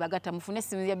bizinesi ebagatta mufune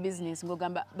essimu ya bizinesi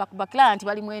ng'ogamba baklayant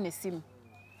bali mwene essimu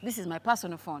this is my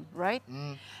personal phone right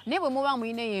naye bwe muba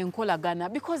mulina eyo enkolagana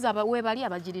because weebali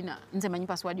abagirina nze manyi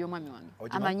password y'omwami wange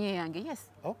amanyi eyange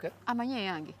yes amanyi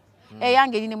eyange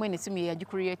eyange erina mwene essimu ye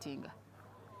yagicreatinga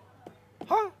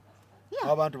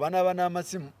abantu banaaba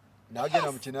n'amasimu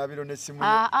n'agenda mu kinaabiro n'essimu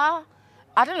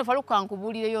ate ne Faruku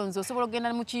kankubuulireyo nze osobola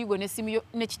okugenda mu kiyigo n'essimu yo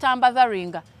ne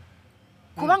kitambazaringa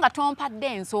kubanga tompadde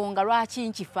ensonga lwaki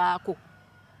nkifaako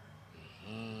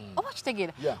oba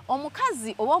kitegeera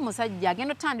omukazi oba omusajja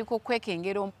agenda otandika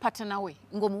okwekengera omupatana we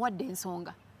ng'omuwadde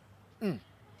ensonga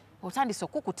otandise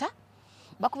okukuta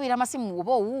bakubira amasimu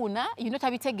oba owuuna yino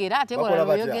tabitegeera ate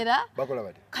bw'oyogera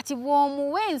kati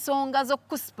bw'omuwa ensonga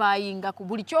z'okuspyinga ku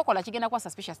buli kyokola kigenda kuba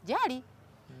suspicious gyali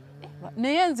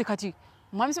naye nze kati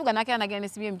mwami sibuga nakera nagenda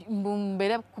n'essimu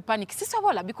mbeere ku panic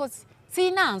sisobola because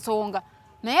sirina nsonga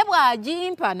naye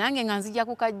bw'agimpa nange nga nzija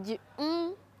ku kajje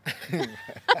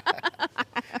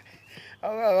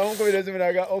abamukubira esimu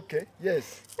naga okay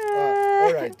yes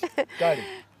all right kale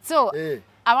so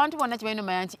abantu bonna kibalina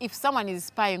omanya nti if someone is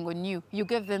spying on you you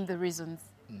give them the reasons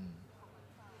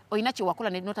olina kyewakola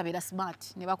notabeera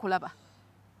smart ne bakulaba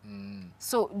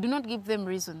so do not give them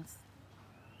reasons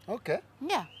okay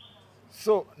yeah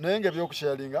so naye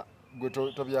ng'ebyokusharinga gwe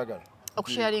tobyagala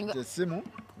okusharinga essimu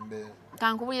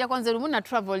kankubulirako nze lumu na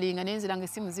travelinga naye nziranga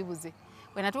essimu zibuze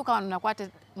bwe natuuka wano nakwata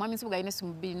mwami Nsibuga alina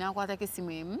essimu bbiri nakwatako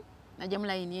essimu emu najjamu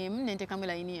layini emu nenteekamu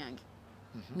layini yange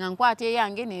nga nkwata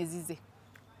eyange neezize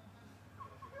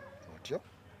otyo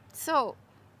so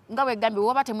nga bwegambye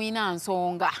woba temulina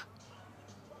nsonga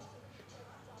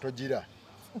togira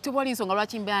tubali nsonga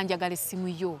lwaki mbeera njagala essimu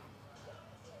yo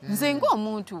nze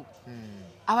ng'omuntu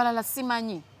abalala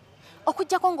simanyi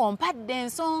okujjako ng'ompadde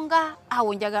ensonga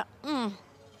awo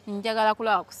njagala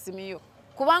kulaba ku ssimu yo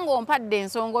kubanga ompadde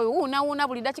ensonga oyo wuunawuuna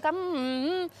buli dakika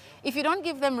if you don't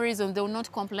give them reason they will not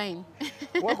complain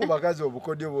waku bakazi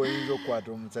obukodyo bw'oyinza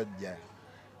okukwata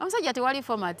omusajja tewali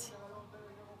format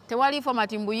Tewali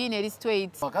format mbuyine eri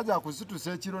straight. Akaza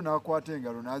akusitusa ekiro n'akwata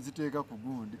engalo n'aziteeka ku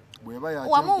gundi bw'eba ya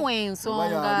wamuwa ensonga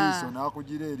eriiso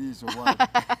n'akugira eriiso bw'ati.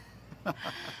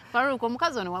 Faruku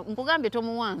omukazi ono nkugambye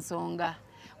tomuwa nsonga.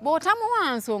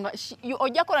 Bw'otamuwa nsonga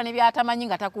ojja kola ne byatamanyi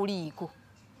nga takuliiko.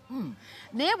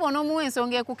 Naye bw'onoomuwa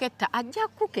ensonga ekuketta ajja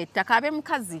kuketta kabe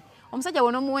mukazi. Omusajja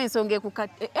bw'onoomuwa ensonga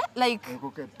ekuketta like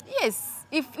yes,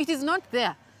 if it is not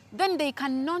there then they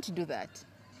cannot do that.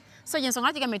 So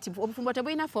ensonga kigambye nti obufumbo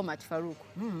tebulina format Faruku.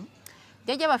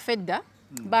 Jjajja baffe edda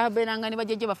babeeranga ne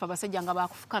bajjajja baffe abasajja nga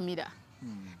bakufukamira.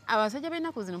 Abasajja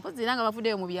b'ennaku zino mpozi era nga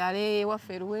bavuddeyo mu byalo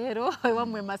ewaffe Luweero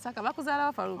ewammwe Masaka bakuzaala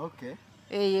wa Faruku.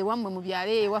 Ewammwe mu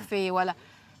byalo ewaffe ewala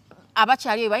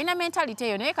abakyali balina mentality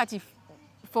eyo naye kati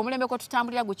ffe omulembe kwe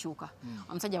tutambulira gukyuka.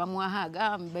 Omusajja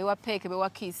bamuwahaaga bewa peeke bewa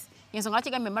kiss. Ensonga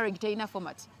kigambye marriage terina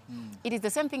format. It is the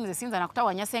same thing sinza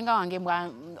nakutawanya senga wange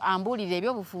ambuulira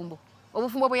ebyobufumbo.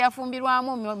 Obufumbo bwe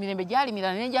yafumbirwamu mirembe gyali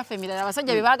mirala n'egyaffe emirala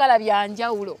abasajja be baagala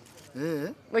byanjawulo.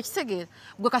 Wekitegeera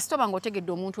gwe kasitoba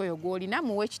ng'otegedde omuntu oyo gw'olina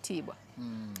muwe ekitiibwa.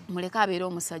 Muleke abeere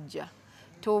omusajja.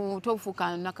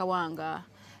 Tofuuka nakawanga.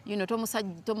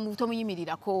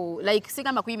 Tomuyimirirako like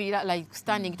sigamba kuyimirira like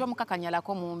standing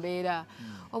tomukakanyalako mu mbeera.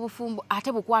 Obufumbo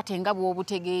ate bukwate nga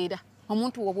bw'obutegeera.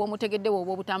 Omuntu obwo omutegedde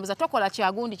bw'oba obutambuza tokola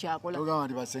kyagundi kyakola. Togamba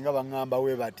nti basenga baŋŋamba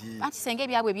we bati. Anti senga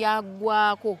ebyabwe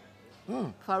byaggwako.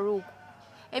 Faruku.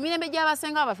 Emirembe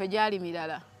gy'abasenga abaffe gyali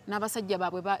mirala. N'abasajja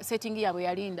baabwe settingi yaabwe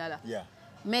yali ndala.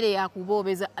 Mmere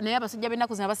yakuboobeza naye abasajja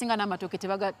b'ennaku zino abasinga n'amatooke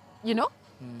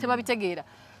tebabitegeera.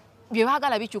 Bye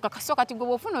baagala bikyuka kaso kati gwe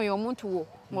bw'ofuna oyo omuntu wo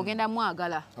ng'ogenda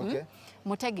mwagala.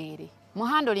 Mutegeere.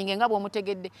 Muhandolinge nga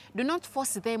bw'omutegedde. Do not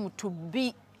force them to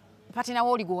be patina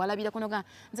woli gwe walabira kuno ga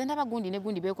nze ndaba gundi ne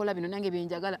gundi beekola bino nange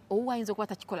byenjagala owa ayinza okuba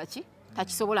takikola ki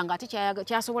takisobola ng'ate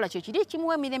kyasobola kye kiri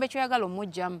kimuwa emirembe kyoyagala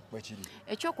omujjamu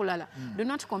ekyokulala do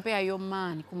not compare your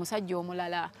man ku musajja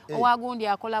omulala owa gundi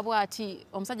akola bw'ati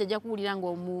omusajja ajja kuwulira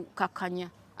ng'omukakkanya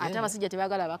ate abasajja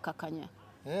tebaagala bakkakkanya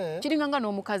kiringa nga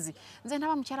n'omukazi nze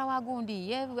ndaba mukyala wa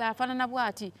gundi ye afaanana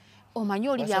bw'ati omanyi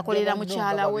oli byakolera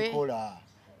mukyala we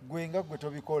gwe nga gwe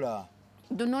tobikola.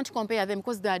 Do not compare them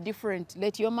because they are different.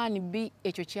 Let your man be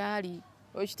ekyo kyali.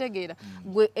 Okitegeera.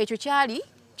 Gwe ekyo kyali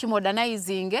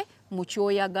kimodernizing mu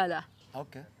kyoyagala.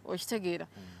 Okitegeera.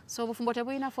 So obufumbo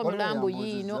tebulina formula mbu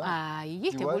yiino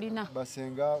ayi tebulina.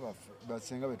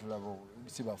 Basenga betulabo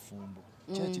si bafumbo.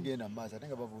 Kyekigenda mu maaso ate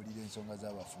nga babuulira ensonga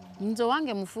z'abafumbo. Nze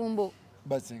wange mufumbo.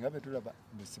 Basenga betulaba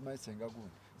mbesimayi senga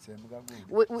gundi.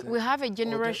 We have a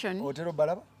generation.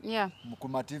 Yeah.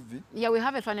 Yeah, we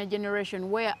have a funny generation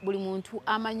where buli muntu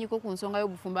amanyiko ku nsonga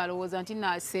y'obufumbo alowooza nti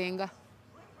naasenga.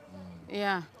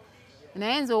 Yeah.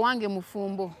 Naye nze owange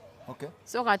mufumbo.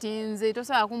 So kati nze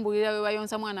tosobola kumbulira we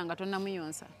bayonsa mwana nga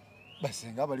tonnamuyonsa.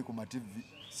 Basenga bali ku mativi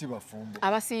si bafumbo.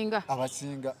 Abasinga.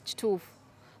 Kituufu.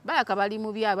 Balaka bali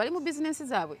mu byabwe, bali mu bizinesi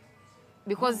zaabwe.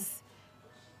 Because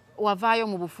wavaayo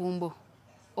mu bufumbo.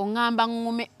 Ongamba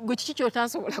ngume gwe kiki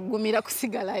kyotasobola kugumira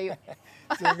kusigalayo.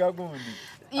 Senga gundi.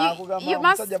 You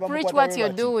must preach what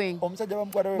you're doing. Omusajja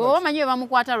bamukwata we. Bo bamanyi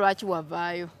bamukwata lwaki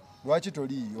wavaayo. Lwaki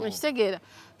toliyo. Okitegeera.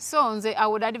 So nze I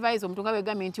would advise omuntu nga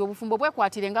begambe nti obufumbo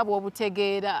bwekwatire nga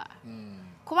bw'obutegeera.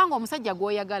 Kubanga omusajja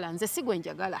gw'oyagala nze si gwe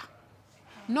njagala.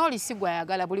 N'oli si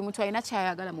gw'ayagala buli muntu alina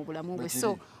ky'ayagala mu bulamu bwe.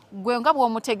 So gwe nga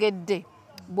bw'omutegedde.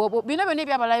 Bino byonna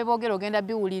ebyabalabe boogera ogenda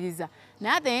biwuliriza.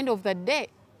 Naye at the end of the day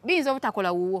biyinza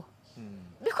obutakola wuwo.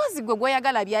 Because gwe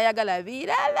gw'oyagala by'ayagala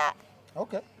birala.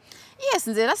 Yes,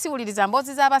 nze era siwuliriza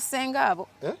mboozi z'abasenga abo.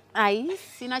 Ayi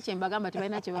sina kye mbagamba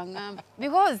tebalina kye baŋŋamba.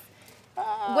 Because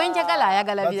gwe njagala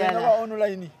ayagala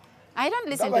birala. I don't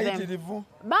listen to them.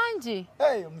 Banji.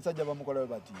 Omusajja bamukola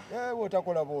bati.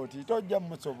 Otakola bw'oti tojja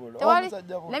musobola.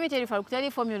 Let me tell you Faruku,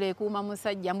 teri formula ekuuma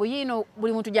musajja mbu yiino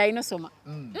buli muntu gy'alina soma.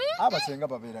 Abasenga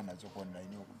babeera nazo kwonna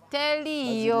nnyo.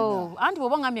 Teriyo. Anti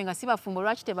bw'oba ngambye nga si bafumbo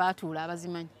lwaki tebaatuula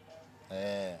abazimanyi.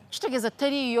 Kitegeeza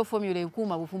teriyo formula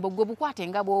ekuuma bufumbo gwe bukwate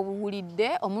nga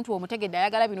bw'obuwulidde omuntu omutegedde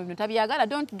ayagala bino tabyagala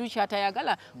don't do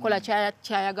kyatayagala kola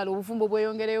kyayagala obufumbo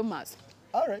bweyongereyo maaso.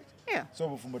 Alright. Yeah. So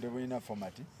bufumbo tebulina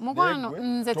format. Mukwano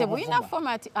nze tebulina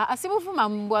format. Asibufuma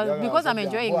because I'm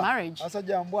enjoying marriage.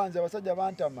 Abasajja mbwanze abasajja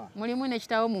bantama. Mulimu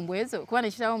nekitawo mu mbwezo kuba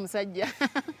nekitawo musajja.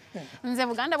 Nze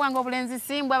Buganda bwange obulenzi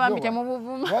simbwa bambi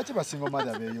temubuvuma. Lwaki basingo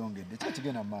mother beeyongedde? Kiki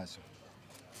kigenda mu maaso?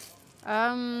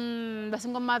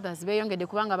 Basingo mothers beeyongedde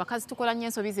kubanga abakazi tukola nnyo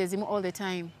ensobi ezimu all the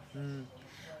time.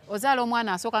 Ozaala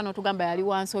omwana asooka n'otugamba yali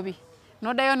wa nsobi.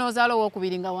 N'oddayo n'ozaala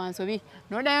owokubiri nga wansobi.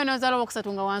 N'oddayo n'ozaala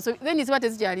owokusatu nga wansobi. Then ziba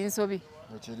tezikyali nsobi.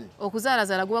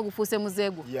 Okuzaalazaala guba gufuuse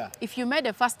muzeego. If you made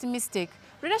a first mistake,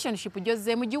 relationship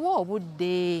gyozzeemu giwa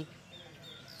obudde.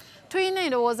 Tuyina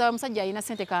endowooza omusajja alina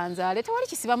ssente kanzaale tewali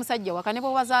kisiba musajja waka ne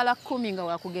bw'obazaala 10 nga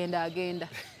wakugenda agenda.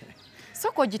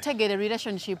 Soko gitegeere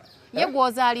relationship ye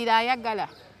gw'ozaalira ayagala.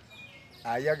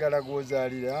 Ayagala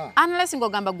gw'ozaalira. Unless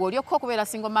ng'ogamba gw'olyokka okubeera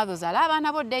single mother ozaala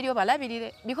abaana bo dde eri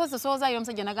obalabirire because osoozaalira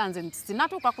omusajja naganze nti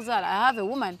sinatuuka kuzaala. I have a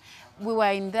woman, we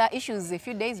were in the issues a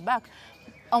few days back.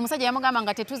 Omusajja yamugamba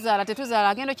nga tetuzaala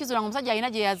agenda okizula ng'omusajja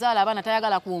alina gye yazaala abaana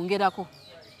tayagala kwongerako.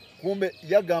 Kumbe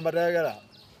yagamba tayagala.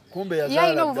 Kumbe yazaala.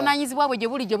 Yalina obuvunaanyizibwa bwe gye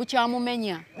buli gye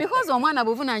bukyamumenya because omwana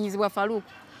buvunaanyizibwa Faruku.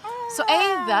 So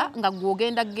either nga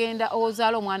gw'ogenda genda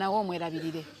ozaala omwana wo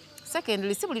omwerabirire.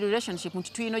 Secondly, si buli relationship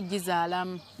nti tuyina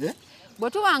ogizaalamu. Bwe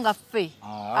tubanga ffe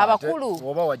abakulu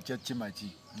oba wajja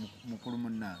kimaki mukulu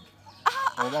munnange.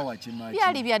 Oba wakimaki.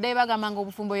 Byali byaddayo bagamba nga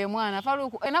obufumbo ye mwana.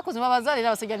 Faruku ennaku zino babazaalira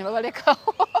abasajja ne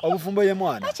babalekawo. Obufumbo ye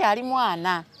mwana? Takyali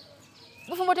mwana.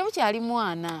 Bufumbo tebukyali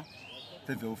mwana.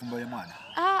 Fefe obufumbo ye mwana?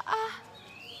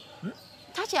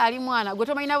 Takyali mwana. Gwe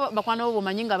tomanyina bakwano bo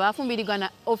bomanyi nga bafumbirigana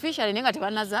officially naye nga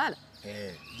tebannazaala.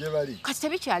 Gye bali. Kati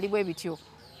tebikyali bwe bityo.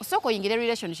 Osooka oyingire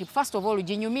relationship first of all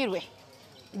ginyumirwe.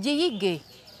 Giyige.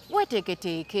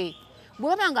 Weteeketeeke.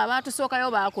 Bw'oba nga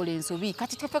abaatusookayo baakola ensobi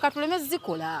kati teffe katuleme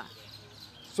zikola.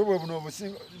 So bwe buno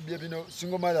Byebino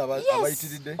single mother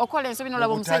abayitiridde. Okola ensobi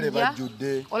n'olaba omusajja.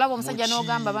 Olaba omusajja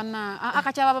n'ogamba banna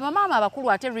akakyaba bamaama abakulu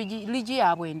ate ligi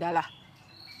yaabwe endala.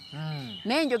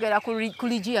 Naye njogera ku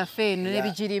ligi yaffe eno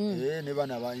n'ebigirimu. Ne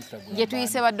bana ba Instagram. Gye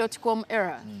tuyise ba .com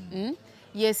era.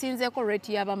 Yesinzeeko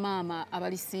rate y'abamaama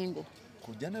abali single.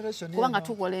 Kubanga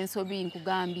tukola ensobi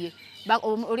nkugambye.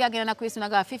 Oli agenda na Kristo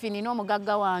naga Fifi nina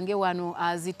omugagga wange wano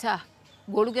azita.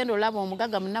 Gw'olugendo olaba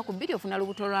omugagga mu nnaku 2 ofuna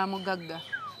lubuto lwa mugagga.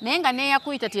 Naye nga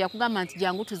neyakuyita teyakugamba nti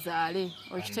jangu tuzaale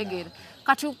okitegeera.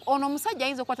 Kati ono omusajja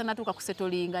ayinza okukwata natuuka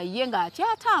kusetolinga ye nga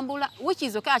akyatambula which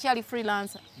is okay akyali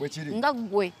freelancer. Nga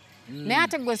gwe. Naye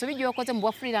ate gwe ensobi gy'okoze mu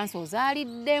bwa freelance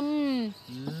ozaaliddemu.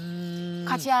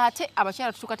 Kati ate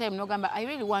abakyala tutuuka time n'ogamba I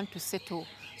really want to settle.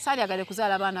 Saali agale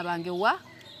kuzaala abaana bange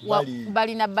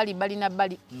balina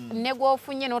bali. Ne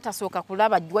gw'ofunye n'otasooka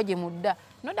kulaba gye mudda.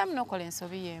 Noddamu n'okola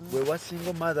ensobi y'emu. Bwe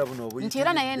wasinga mother buno obuyitidde. Nti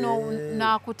era naye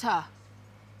n'akuta.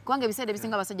 Kubanga ebiseera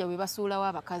ebisinga abasajja bwe basuulawo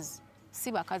abakazi.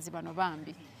 Si bakazi bano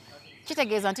bambi.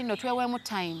 Kitegeeza nti nno tweweemu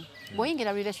time.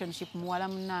 Bw'oyingira relationship muwala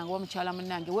munnange oba mukyala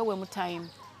munnange weeweemu time.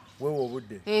 Wewe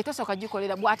obudde. Tosooka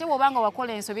gikolera. Ate bw'obanga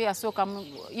wakola ensobi eyasooka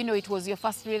it was your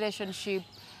first relationship.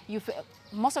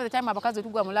 Most of the time abakazi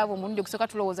tugwa mulabo mundi kusooka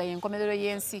tulowooza y'enkomerero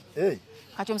y'ensi.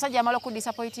 Kati omusajja amala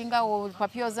okudisappointinga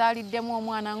papi ozaaliddemu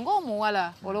omwana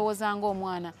ng'omuwala olowooza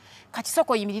ng'omwana. Kati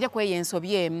sooka oyimirire ku eyo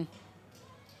ensobi emu.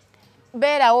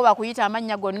 Beerawo bakuyita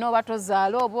amannya gonna oba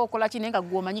tozaala oba okola ki naye nga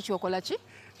gw'omanyi kyokola ki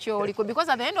kyoliko because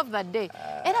at the end of the day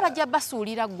era bajja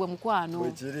basuulira gwe mukwano.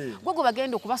 Gwe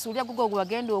bagenda okubasuulira gwe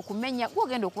bagenda okumenya gwe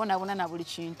ogenda okubonaabona na buli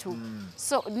kintu.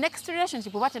 So next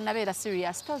relationship oba tennabeera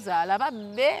serious tozaala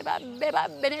babbe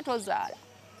ne tozaala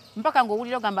mpaka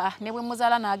ng'owulira ogamba ne bwe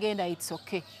muzaala n'agenda it's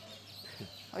okay.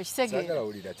 Okitegeera. Saagala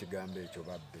wulira kigambo ekyo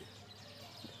babbe.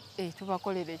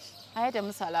 Tubakolere ki? Aye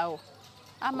temusalawo.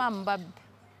 Amamu babbe.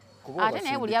 Ate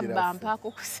naye buli abba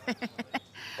mpaako kuse.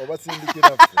 Oba sindikira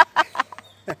ffe.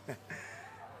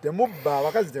 Temubba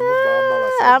abakazi temubba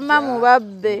abasajja. Amamu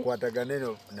babbe.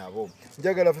 Mukwatagane nabo.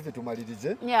 Njagala Fifi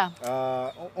tumalirize.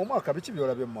 Omwaka biki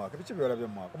byolabye mu mwaka?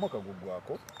 Omwaka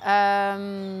gugwako.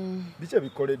 Biki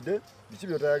ebikoledde? Biki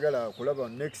byotayagala kulaba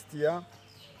next year?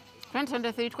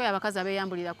 2023 tukoye abakazi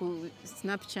abeeyambulira ku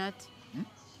Snapchat.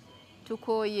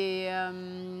 Tukoye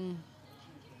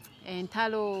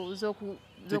entalo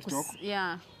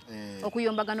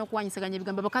okuyombagana okuwanyisaganya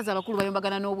ebigambo abakazi abakulu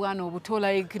bayombagana n'obwana obuto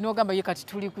like n'ogamba ye kati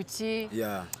tuli ku ki.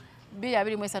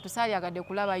 2023 saali agadde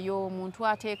kulabayo omuntu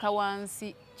ateeka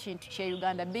wansi kintu kye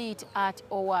Uganda be it art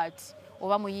or what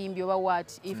oba muyimbi oba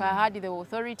what if I had the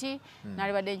authority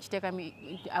nalibadde nkiteeka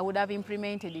I would have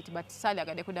implemented it but saali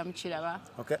agadde kuddamu kiraba.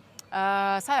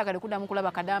 Saali agadde kuddamu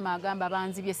kulaba Kadaama agamba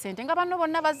banzibye ssente nga banno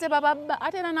bonna bazze bababba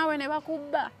ate era naawe ne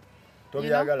bakubba.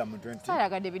 Tobyagala mu 20. Saali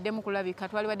agadde biddemu kulabika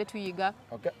twalibadde tuyiga.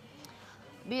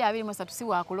 2023 si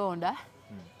waakulonda.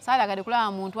 Saali agadde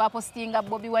kulaba muntu apostinga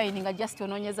Bobi Wine nga just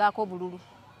onoonyezaako bululu.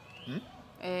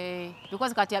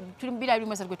 Because kati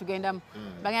 2023 gwe tugendamu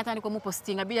bagenda tandika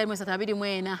omupostinga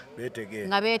 2024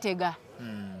 nga beetega.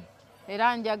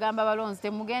 Era njagamba balonzi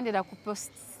temugendera ku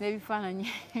post n'ebifaananyi.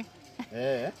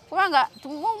 Kubanga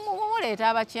mumuleeta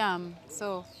abakyamu.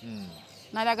 So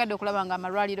nalagadde okulaba nga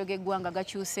amalwaliro g'eggwanga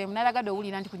gakyuseemu. Nalagadde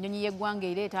owulira nti ku nnyonyi y'eggwanga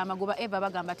ereeta amagoba eva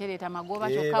bagamba tereeta magoba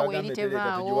kyokka weeri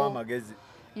tebaawo.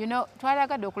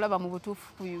 Twalagadde okulaba mu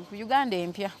butuufu ku Uganda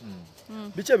empya.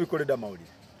 Biki ebikoledde amawulire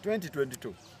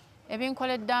 2022?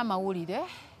 Ebinkoledde amawulire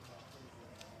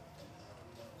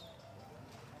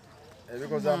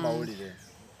ebikoze amawulire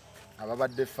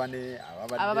ababadde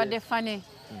fane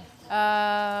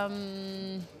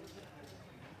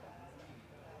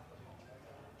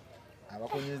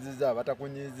abakunyiziza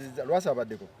abatakunyiziza lwasi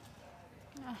abaddeko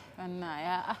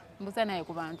bannaye mbuza naye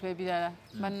ku bantu ebirala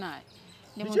bannaye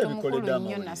ndi muntu mukulu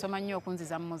nnyo nasoma nnyo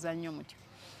okunziza mu muzannyo mutyo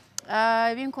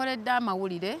ebinkoledde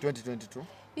amawulire 2022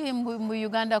 mu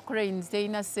Uganda Cranes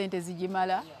terina ssente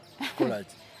zigimala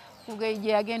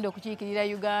gye yagenda okukiikirira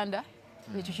Uganda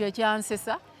ekyo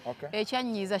kyekyansesa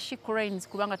ekyanyiiza She Cranes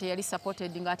kubanga teyali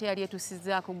supported ng'ate yali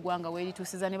etusizaako ggwanga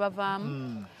weeritusiza ne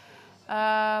bavaamu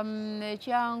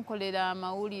ekyankolera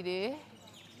amawulire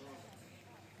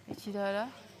ekirala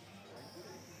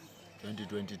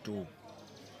 2022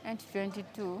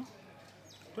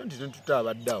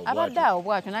 abaddeawo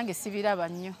bwatyo nange sibiraba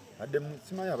nnyo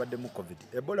simanyi abaddemu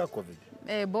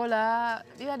ebola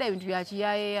bibadde ebintu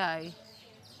byakiyaayeeyaaye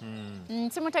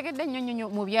simutegedde nnyo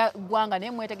mu byaggwanga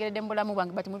naye mwetegeredde mu bulamu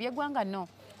bwange bati mu byeggwanga no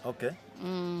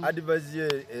advice ye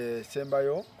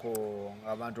esembayo ko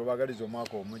abantu obagaliza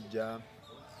omwaka omujja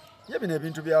ye bino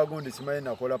ebintu byagundi simanyi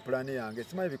nakola pulani yange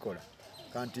simanyi bikola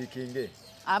kantiikinge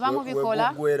abamu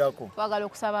bikola twagala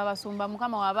okusaba abasumba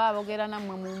mukama waba abogera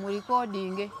nammwe mu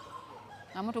recording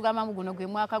nga mutugamba mu guno gwe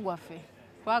mwaka gwaffe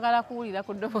twagala kuwulira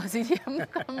ku ddoboozi lya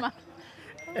mukama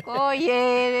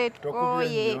koye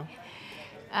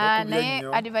naye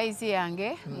advice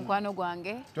yange mukwano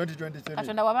gwange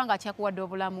katonda wabanga akyakuwadde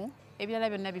obulamu ebirala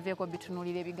byonna biveeko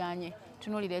bitunulira ebiganye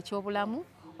tunulira ekyobulamu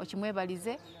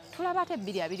okimwebalize tulaba ate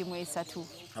 2023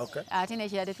 ate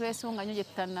nekirala tetwesunga nnyo gye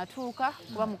tutannatuuka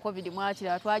kuba mu covid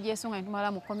mwakiraba twagyesunga ne tumala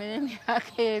mu komera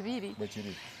emyaka 2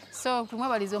 so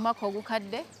tumwebalize omwaka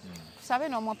ogukadde tusabe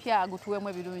n'omupya gutuwemu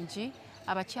ebirungi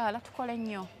abakyala tukole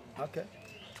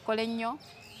nnyo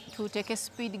tuteeke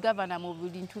speed governor mu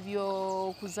bintu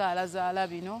by'okuzaalazaala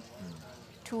bino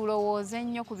tulowooze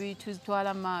nnyo ku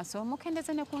bitutwala mu maaso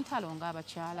mukendeze ne ku ntalo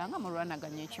ng'abakyala nga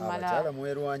mulwanaganya ekimala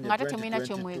ng'ate temulina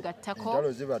kyomwegattako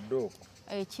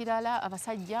ekirala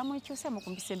abasajja mwekyuse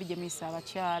mukumpisa embi gye muyisa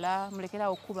abakyala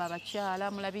mulekerawo okuba abakyala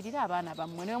mulabirire abaana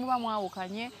bammwe naye muba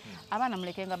mwawukanye abaana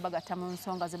mulekenga bagatta mu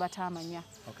nsonga ze bataamanya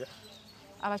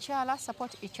abakyala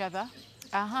support each other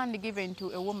a hand given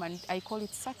to a woman I call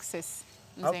it success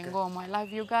nze ng'omwe I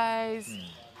love you guys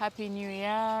happy new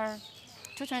year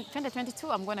 2022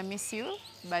 I'm gonna miss you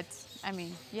but I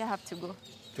mean you have to go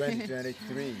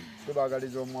 2023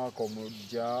 tubagaliza omwaka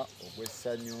omujja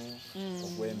ogw'essanyu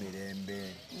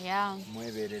ogw'emirembe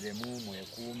mwebereremu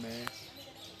mwekuume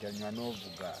tyanywa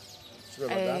n'ovuga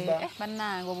sibagamba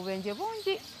bannange obubenje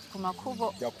bungi ku makubo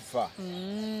ojja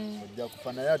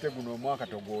kufa naye ate guno omwaka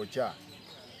togwokya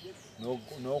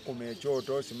n'okuma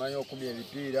ekyoto simanyi okumya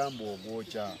ebipiira mbu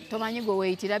ogwokya tomanyi gwe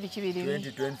weeyitira biki birimu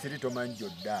 2023 tomanyi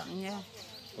gyodda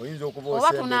oyinza okuba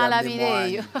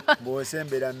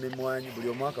osembera mimwanyi buli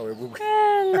omwaka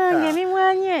nange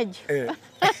emimwanyi egyo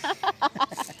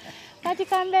kati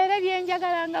kambeere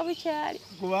byenjagala nga bukyali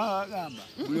kubagamba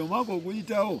buli omwaka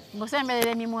oguyitawo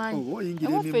ng'osemberera emimwanyi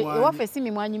ewaffe si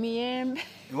mimwanyi miyembe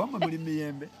ewammwe muli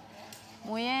miyembe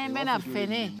muyembe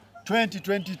naffene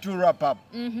 2022 wrap up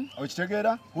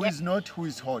okitegeera who is not who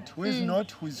is hot who is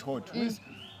not who is hot who is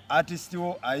artist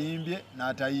wo ayimbye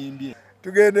n'atayimbye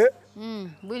tugende who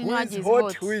is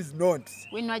hot who is not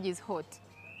Winwaj is hot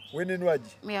Winwaj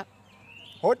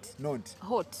hot not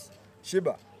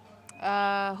Shiba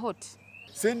hot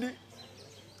Cindy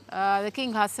the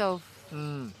king herself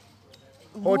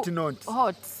hot not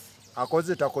hot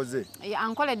akoze takoze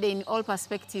ankoledde in all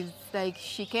perspectives like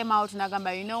she came out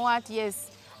nagamba you know what yes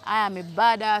I am a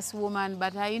badass woman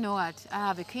but you know what I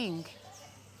have a king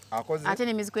akoze ate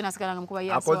ne music enasikala mkuba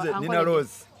yes akoze Nina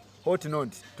Rose hot not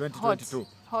 2022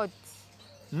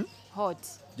 hot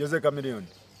Jose Chameleone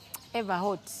ever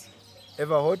hot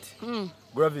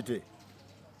Gravity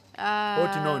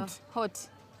hot not hot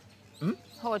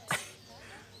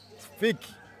Fick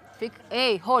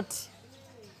hey hot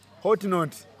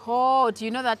not hot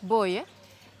you know that boy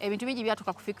ebintu bingi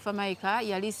byatuka ku Fick Famaica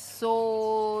yali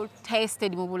so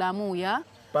tasted mu bulamu ya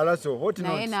Palaso hot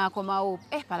not naye n'akomawo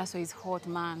Palaso is hot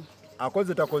man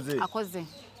akoze takoze akoze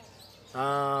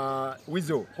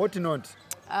Wizo hot not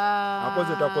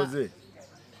akoze takoze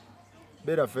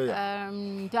bera fair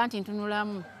tanti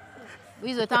ntunulamu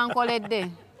Wizo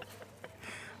tankoledde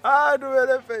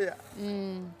tubere fair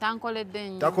tankoledde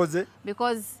nnyo takoze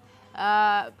because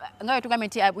ngawe tugambye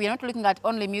nti we are not looking at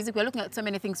only music we are looking at so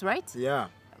many things right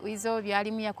Wizo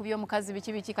byalimu yakubya omukazi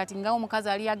biki kati ngawo omukazi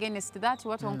ali against that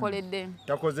what onkoledde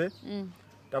takoze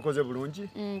bulungi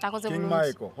takoze King bulungi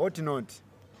Michael hot not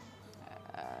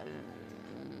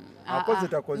akoze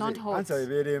takoze answer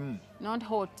eberemu not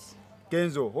hot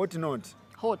Kenzo, hot not?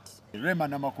 Hot. Rema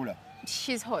Namakula.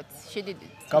 She's hot. She did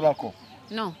it. Kabako.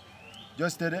 No.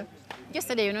 Yesterday?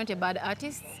 Yesterday, you're not a bad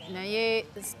artist. Naye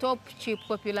stop cheap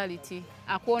popularity.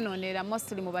 Akwononera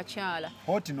mostly mu bachala.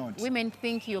 Hot not? Women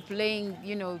think you're playing,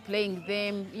 playing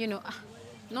them,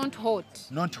 not hot.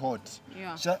 Not hot.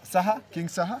 Yeah. Saha? King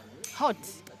Saha? Hot.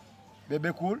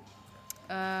 Bebe cool?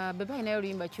 Bebe inayo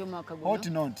limba choma kaguno. Hot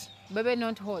not? Bebe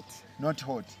not hot. Not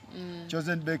hot.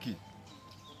 Chosen Becky?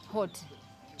 Hot.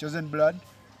 Chosen Blood?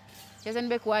 Chosen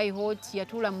Becky why hot?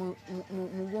 Yatula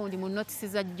mugondi mu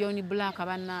notices za Johnny Black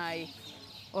abanaye.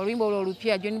 Olimbo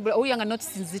olupia Johnny Black. Uyanga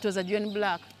notices zito za Johnny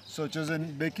Black. So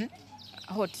Chosen Becky?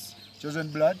 Hot.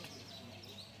 Chosen Blood?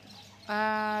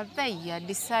 They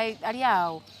decide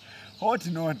aliao. Hot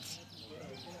not?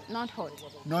 Not hot.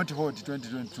 Not hot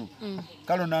 2022.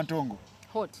 Kalo Nantongo?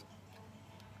 Hot.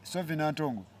 Sophie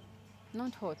Nantongo?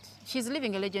 Not hot. She's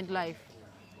living a legend life.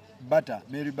 Butter,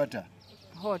 Mary Butter?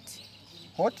 Hot.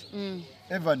 Hot?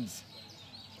 Evans?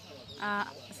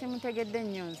 Simutegedde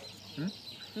nnyo.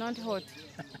 Not hot.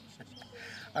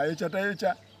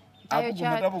 Ayocha.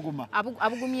 Abuguma.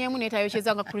 Abugumyemu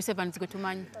netayocheza nga Chris Evans gwe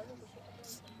tumanyi.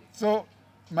 So,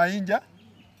 Mayinja?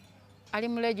 Ali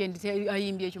mu legend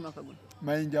ayimbye ekyo makaguno.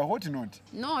 Mayinja hot not?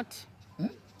 Not.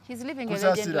 He's living a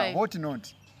legend life. Hot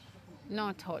not?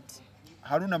 Not hot.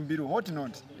 Haruna Mbiru hot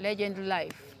not? Legend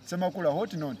life. Semakula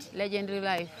hot not? Legendary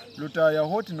life. Lutaya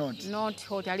hot not? Not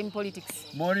hot. Ali mu politics.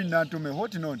 Maureen Natume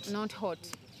hot not? Not hot.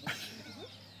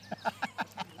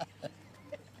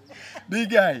 Big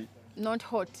guy? Not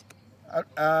hot.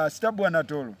 Stabwa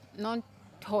Natoro? Not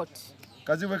hot.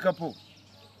 Kaziwe Kapo?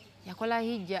 Yakola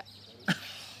hijja.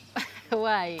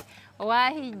 Why?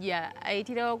 Why hijja?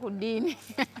 Aitirawo ku dini.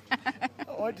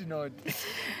 Hot not?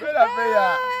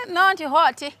 Not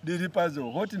hot. Didi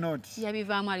Pazo hot not?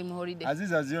 Yabivaamu ali mu holiday.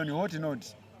 Aziza Zioni hot not?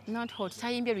 Not hot.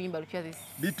 Tayimbye luyimba lupya this.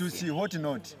 B2C hot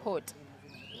not? Hot.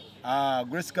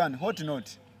 Grace Khan hot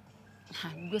not?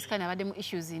 Grace Khan abadde mu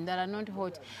issues ndala not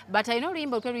hot. But I know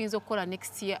luyimba lupya luyinza okukola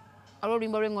next year. Alo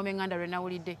luyimba lw'engoma enganda lwe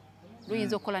nawulidde.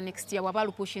 Luyinza okukola next year waba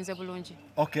lupushinze bulungi.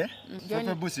 Okay.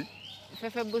 Fefe Busi?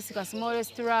 Fefe Busi ka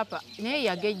smallest rapper. Naye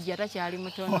yagejja takyali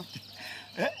mutono.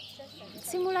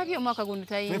 Simulabye omwaka guno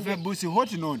tayimbye. Fefe Busi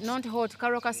hot not? Not hot.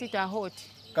 Karoka Sita hot.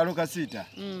 Karoka Sita?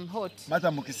 Hot.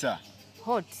 Mata Mukisa?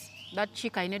 Hot. That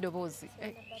chick ayina eddoboozi.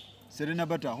 Serena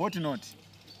Butter hot not?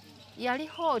 Yali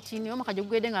hot ni omwaka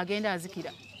gyogwedde ng'agenda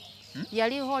azikira.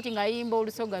 Yali hot ng'ayimba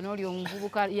olusoga n'oli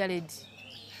omuvubuka yaledi.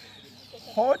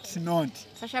 Hot not?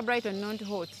 Sasha Brighton not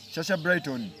hot. Sasha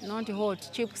Brighton? Not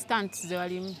hot. Cheap stunts ze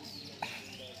walimu.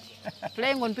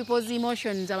 Playing on people's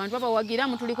emotions. Abantu baba wagira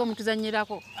mutuliko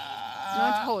mutuzanyirako.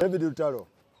 Not hot. David Utaro?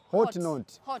 Hot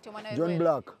not? Hot. John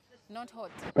Black? Not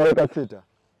hot. Karoka Sita?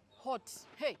 Hot.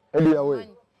 Hey. Eddie Away?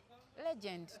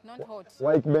 Legend. Not hot.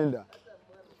 White Bender?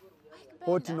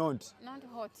 Hot not? Not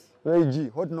hot. Ray G,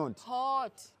 hot not?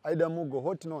 Hot. Aida Mugo,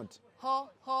 hot not?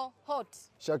 Hot.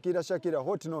 Shakira,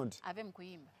 hot not? Ave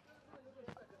mukuyimba.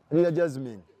 Lila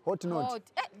Jasmine, hot not? Hot.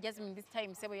 Jasmine this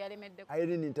time sebo yalemedde.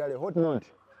 Irene Ntale, hot not?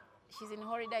 She's in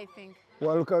holiday, I think.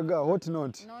 Walukaga, hot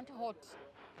not? Not hot.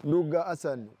 Luga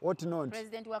Hassan, hot not?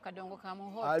 President wa Kadongo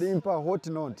Kamu, hot. Alimpa, hot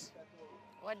not?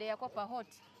 Wade Yakopa, hot.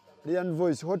 Liam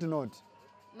Voice, hot not?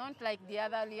 Not like the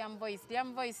other Liam Voice.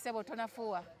 Liam Voice sebo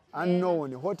tonafuwa.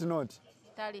 Unknown, hot not?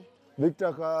 Tali.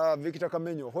 Victor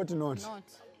Kamenyo, hot not? Not.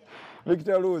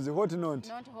 Victor Rose, hot not?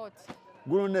 Not hot.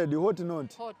 Gulonedi, hot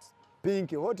not? Hot.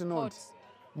 Pinky, hot not? Hot.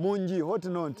 Munji, hot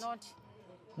not? Not.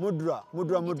 Mudra.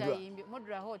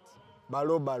 Mudra hot.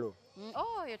 Balo.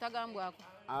 Oh, yotagambwako.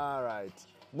 All right.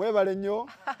 Mwebale nnyo,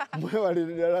 mwebale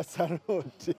ddala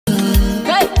Saloti.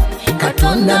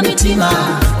 Katonda mitima,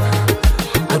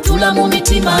 atula mu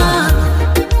mitima,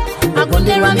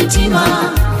 agonderwa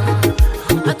mitima,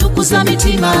 atukuza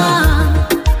mitima,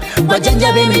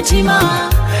 wajanjabe mitima,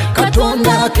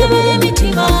 Katonda akebere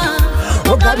mitima,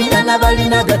 ogabira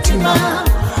n'abalina gatima,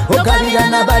 ogabira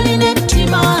n'abalina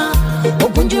ettima,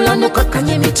 ogunjula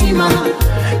n'okakkanya emitima,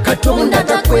 Katonda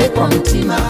takwekwa mutima.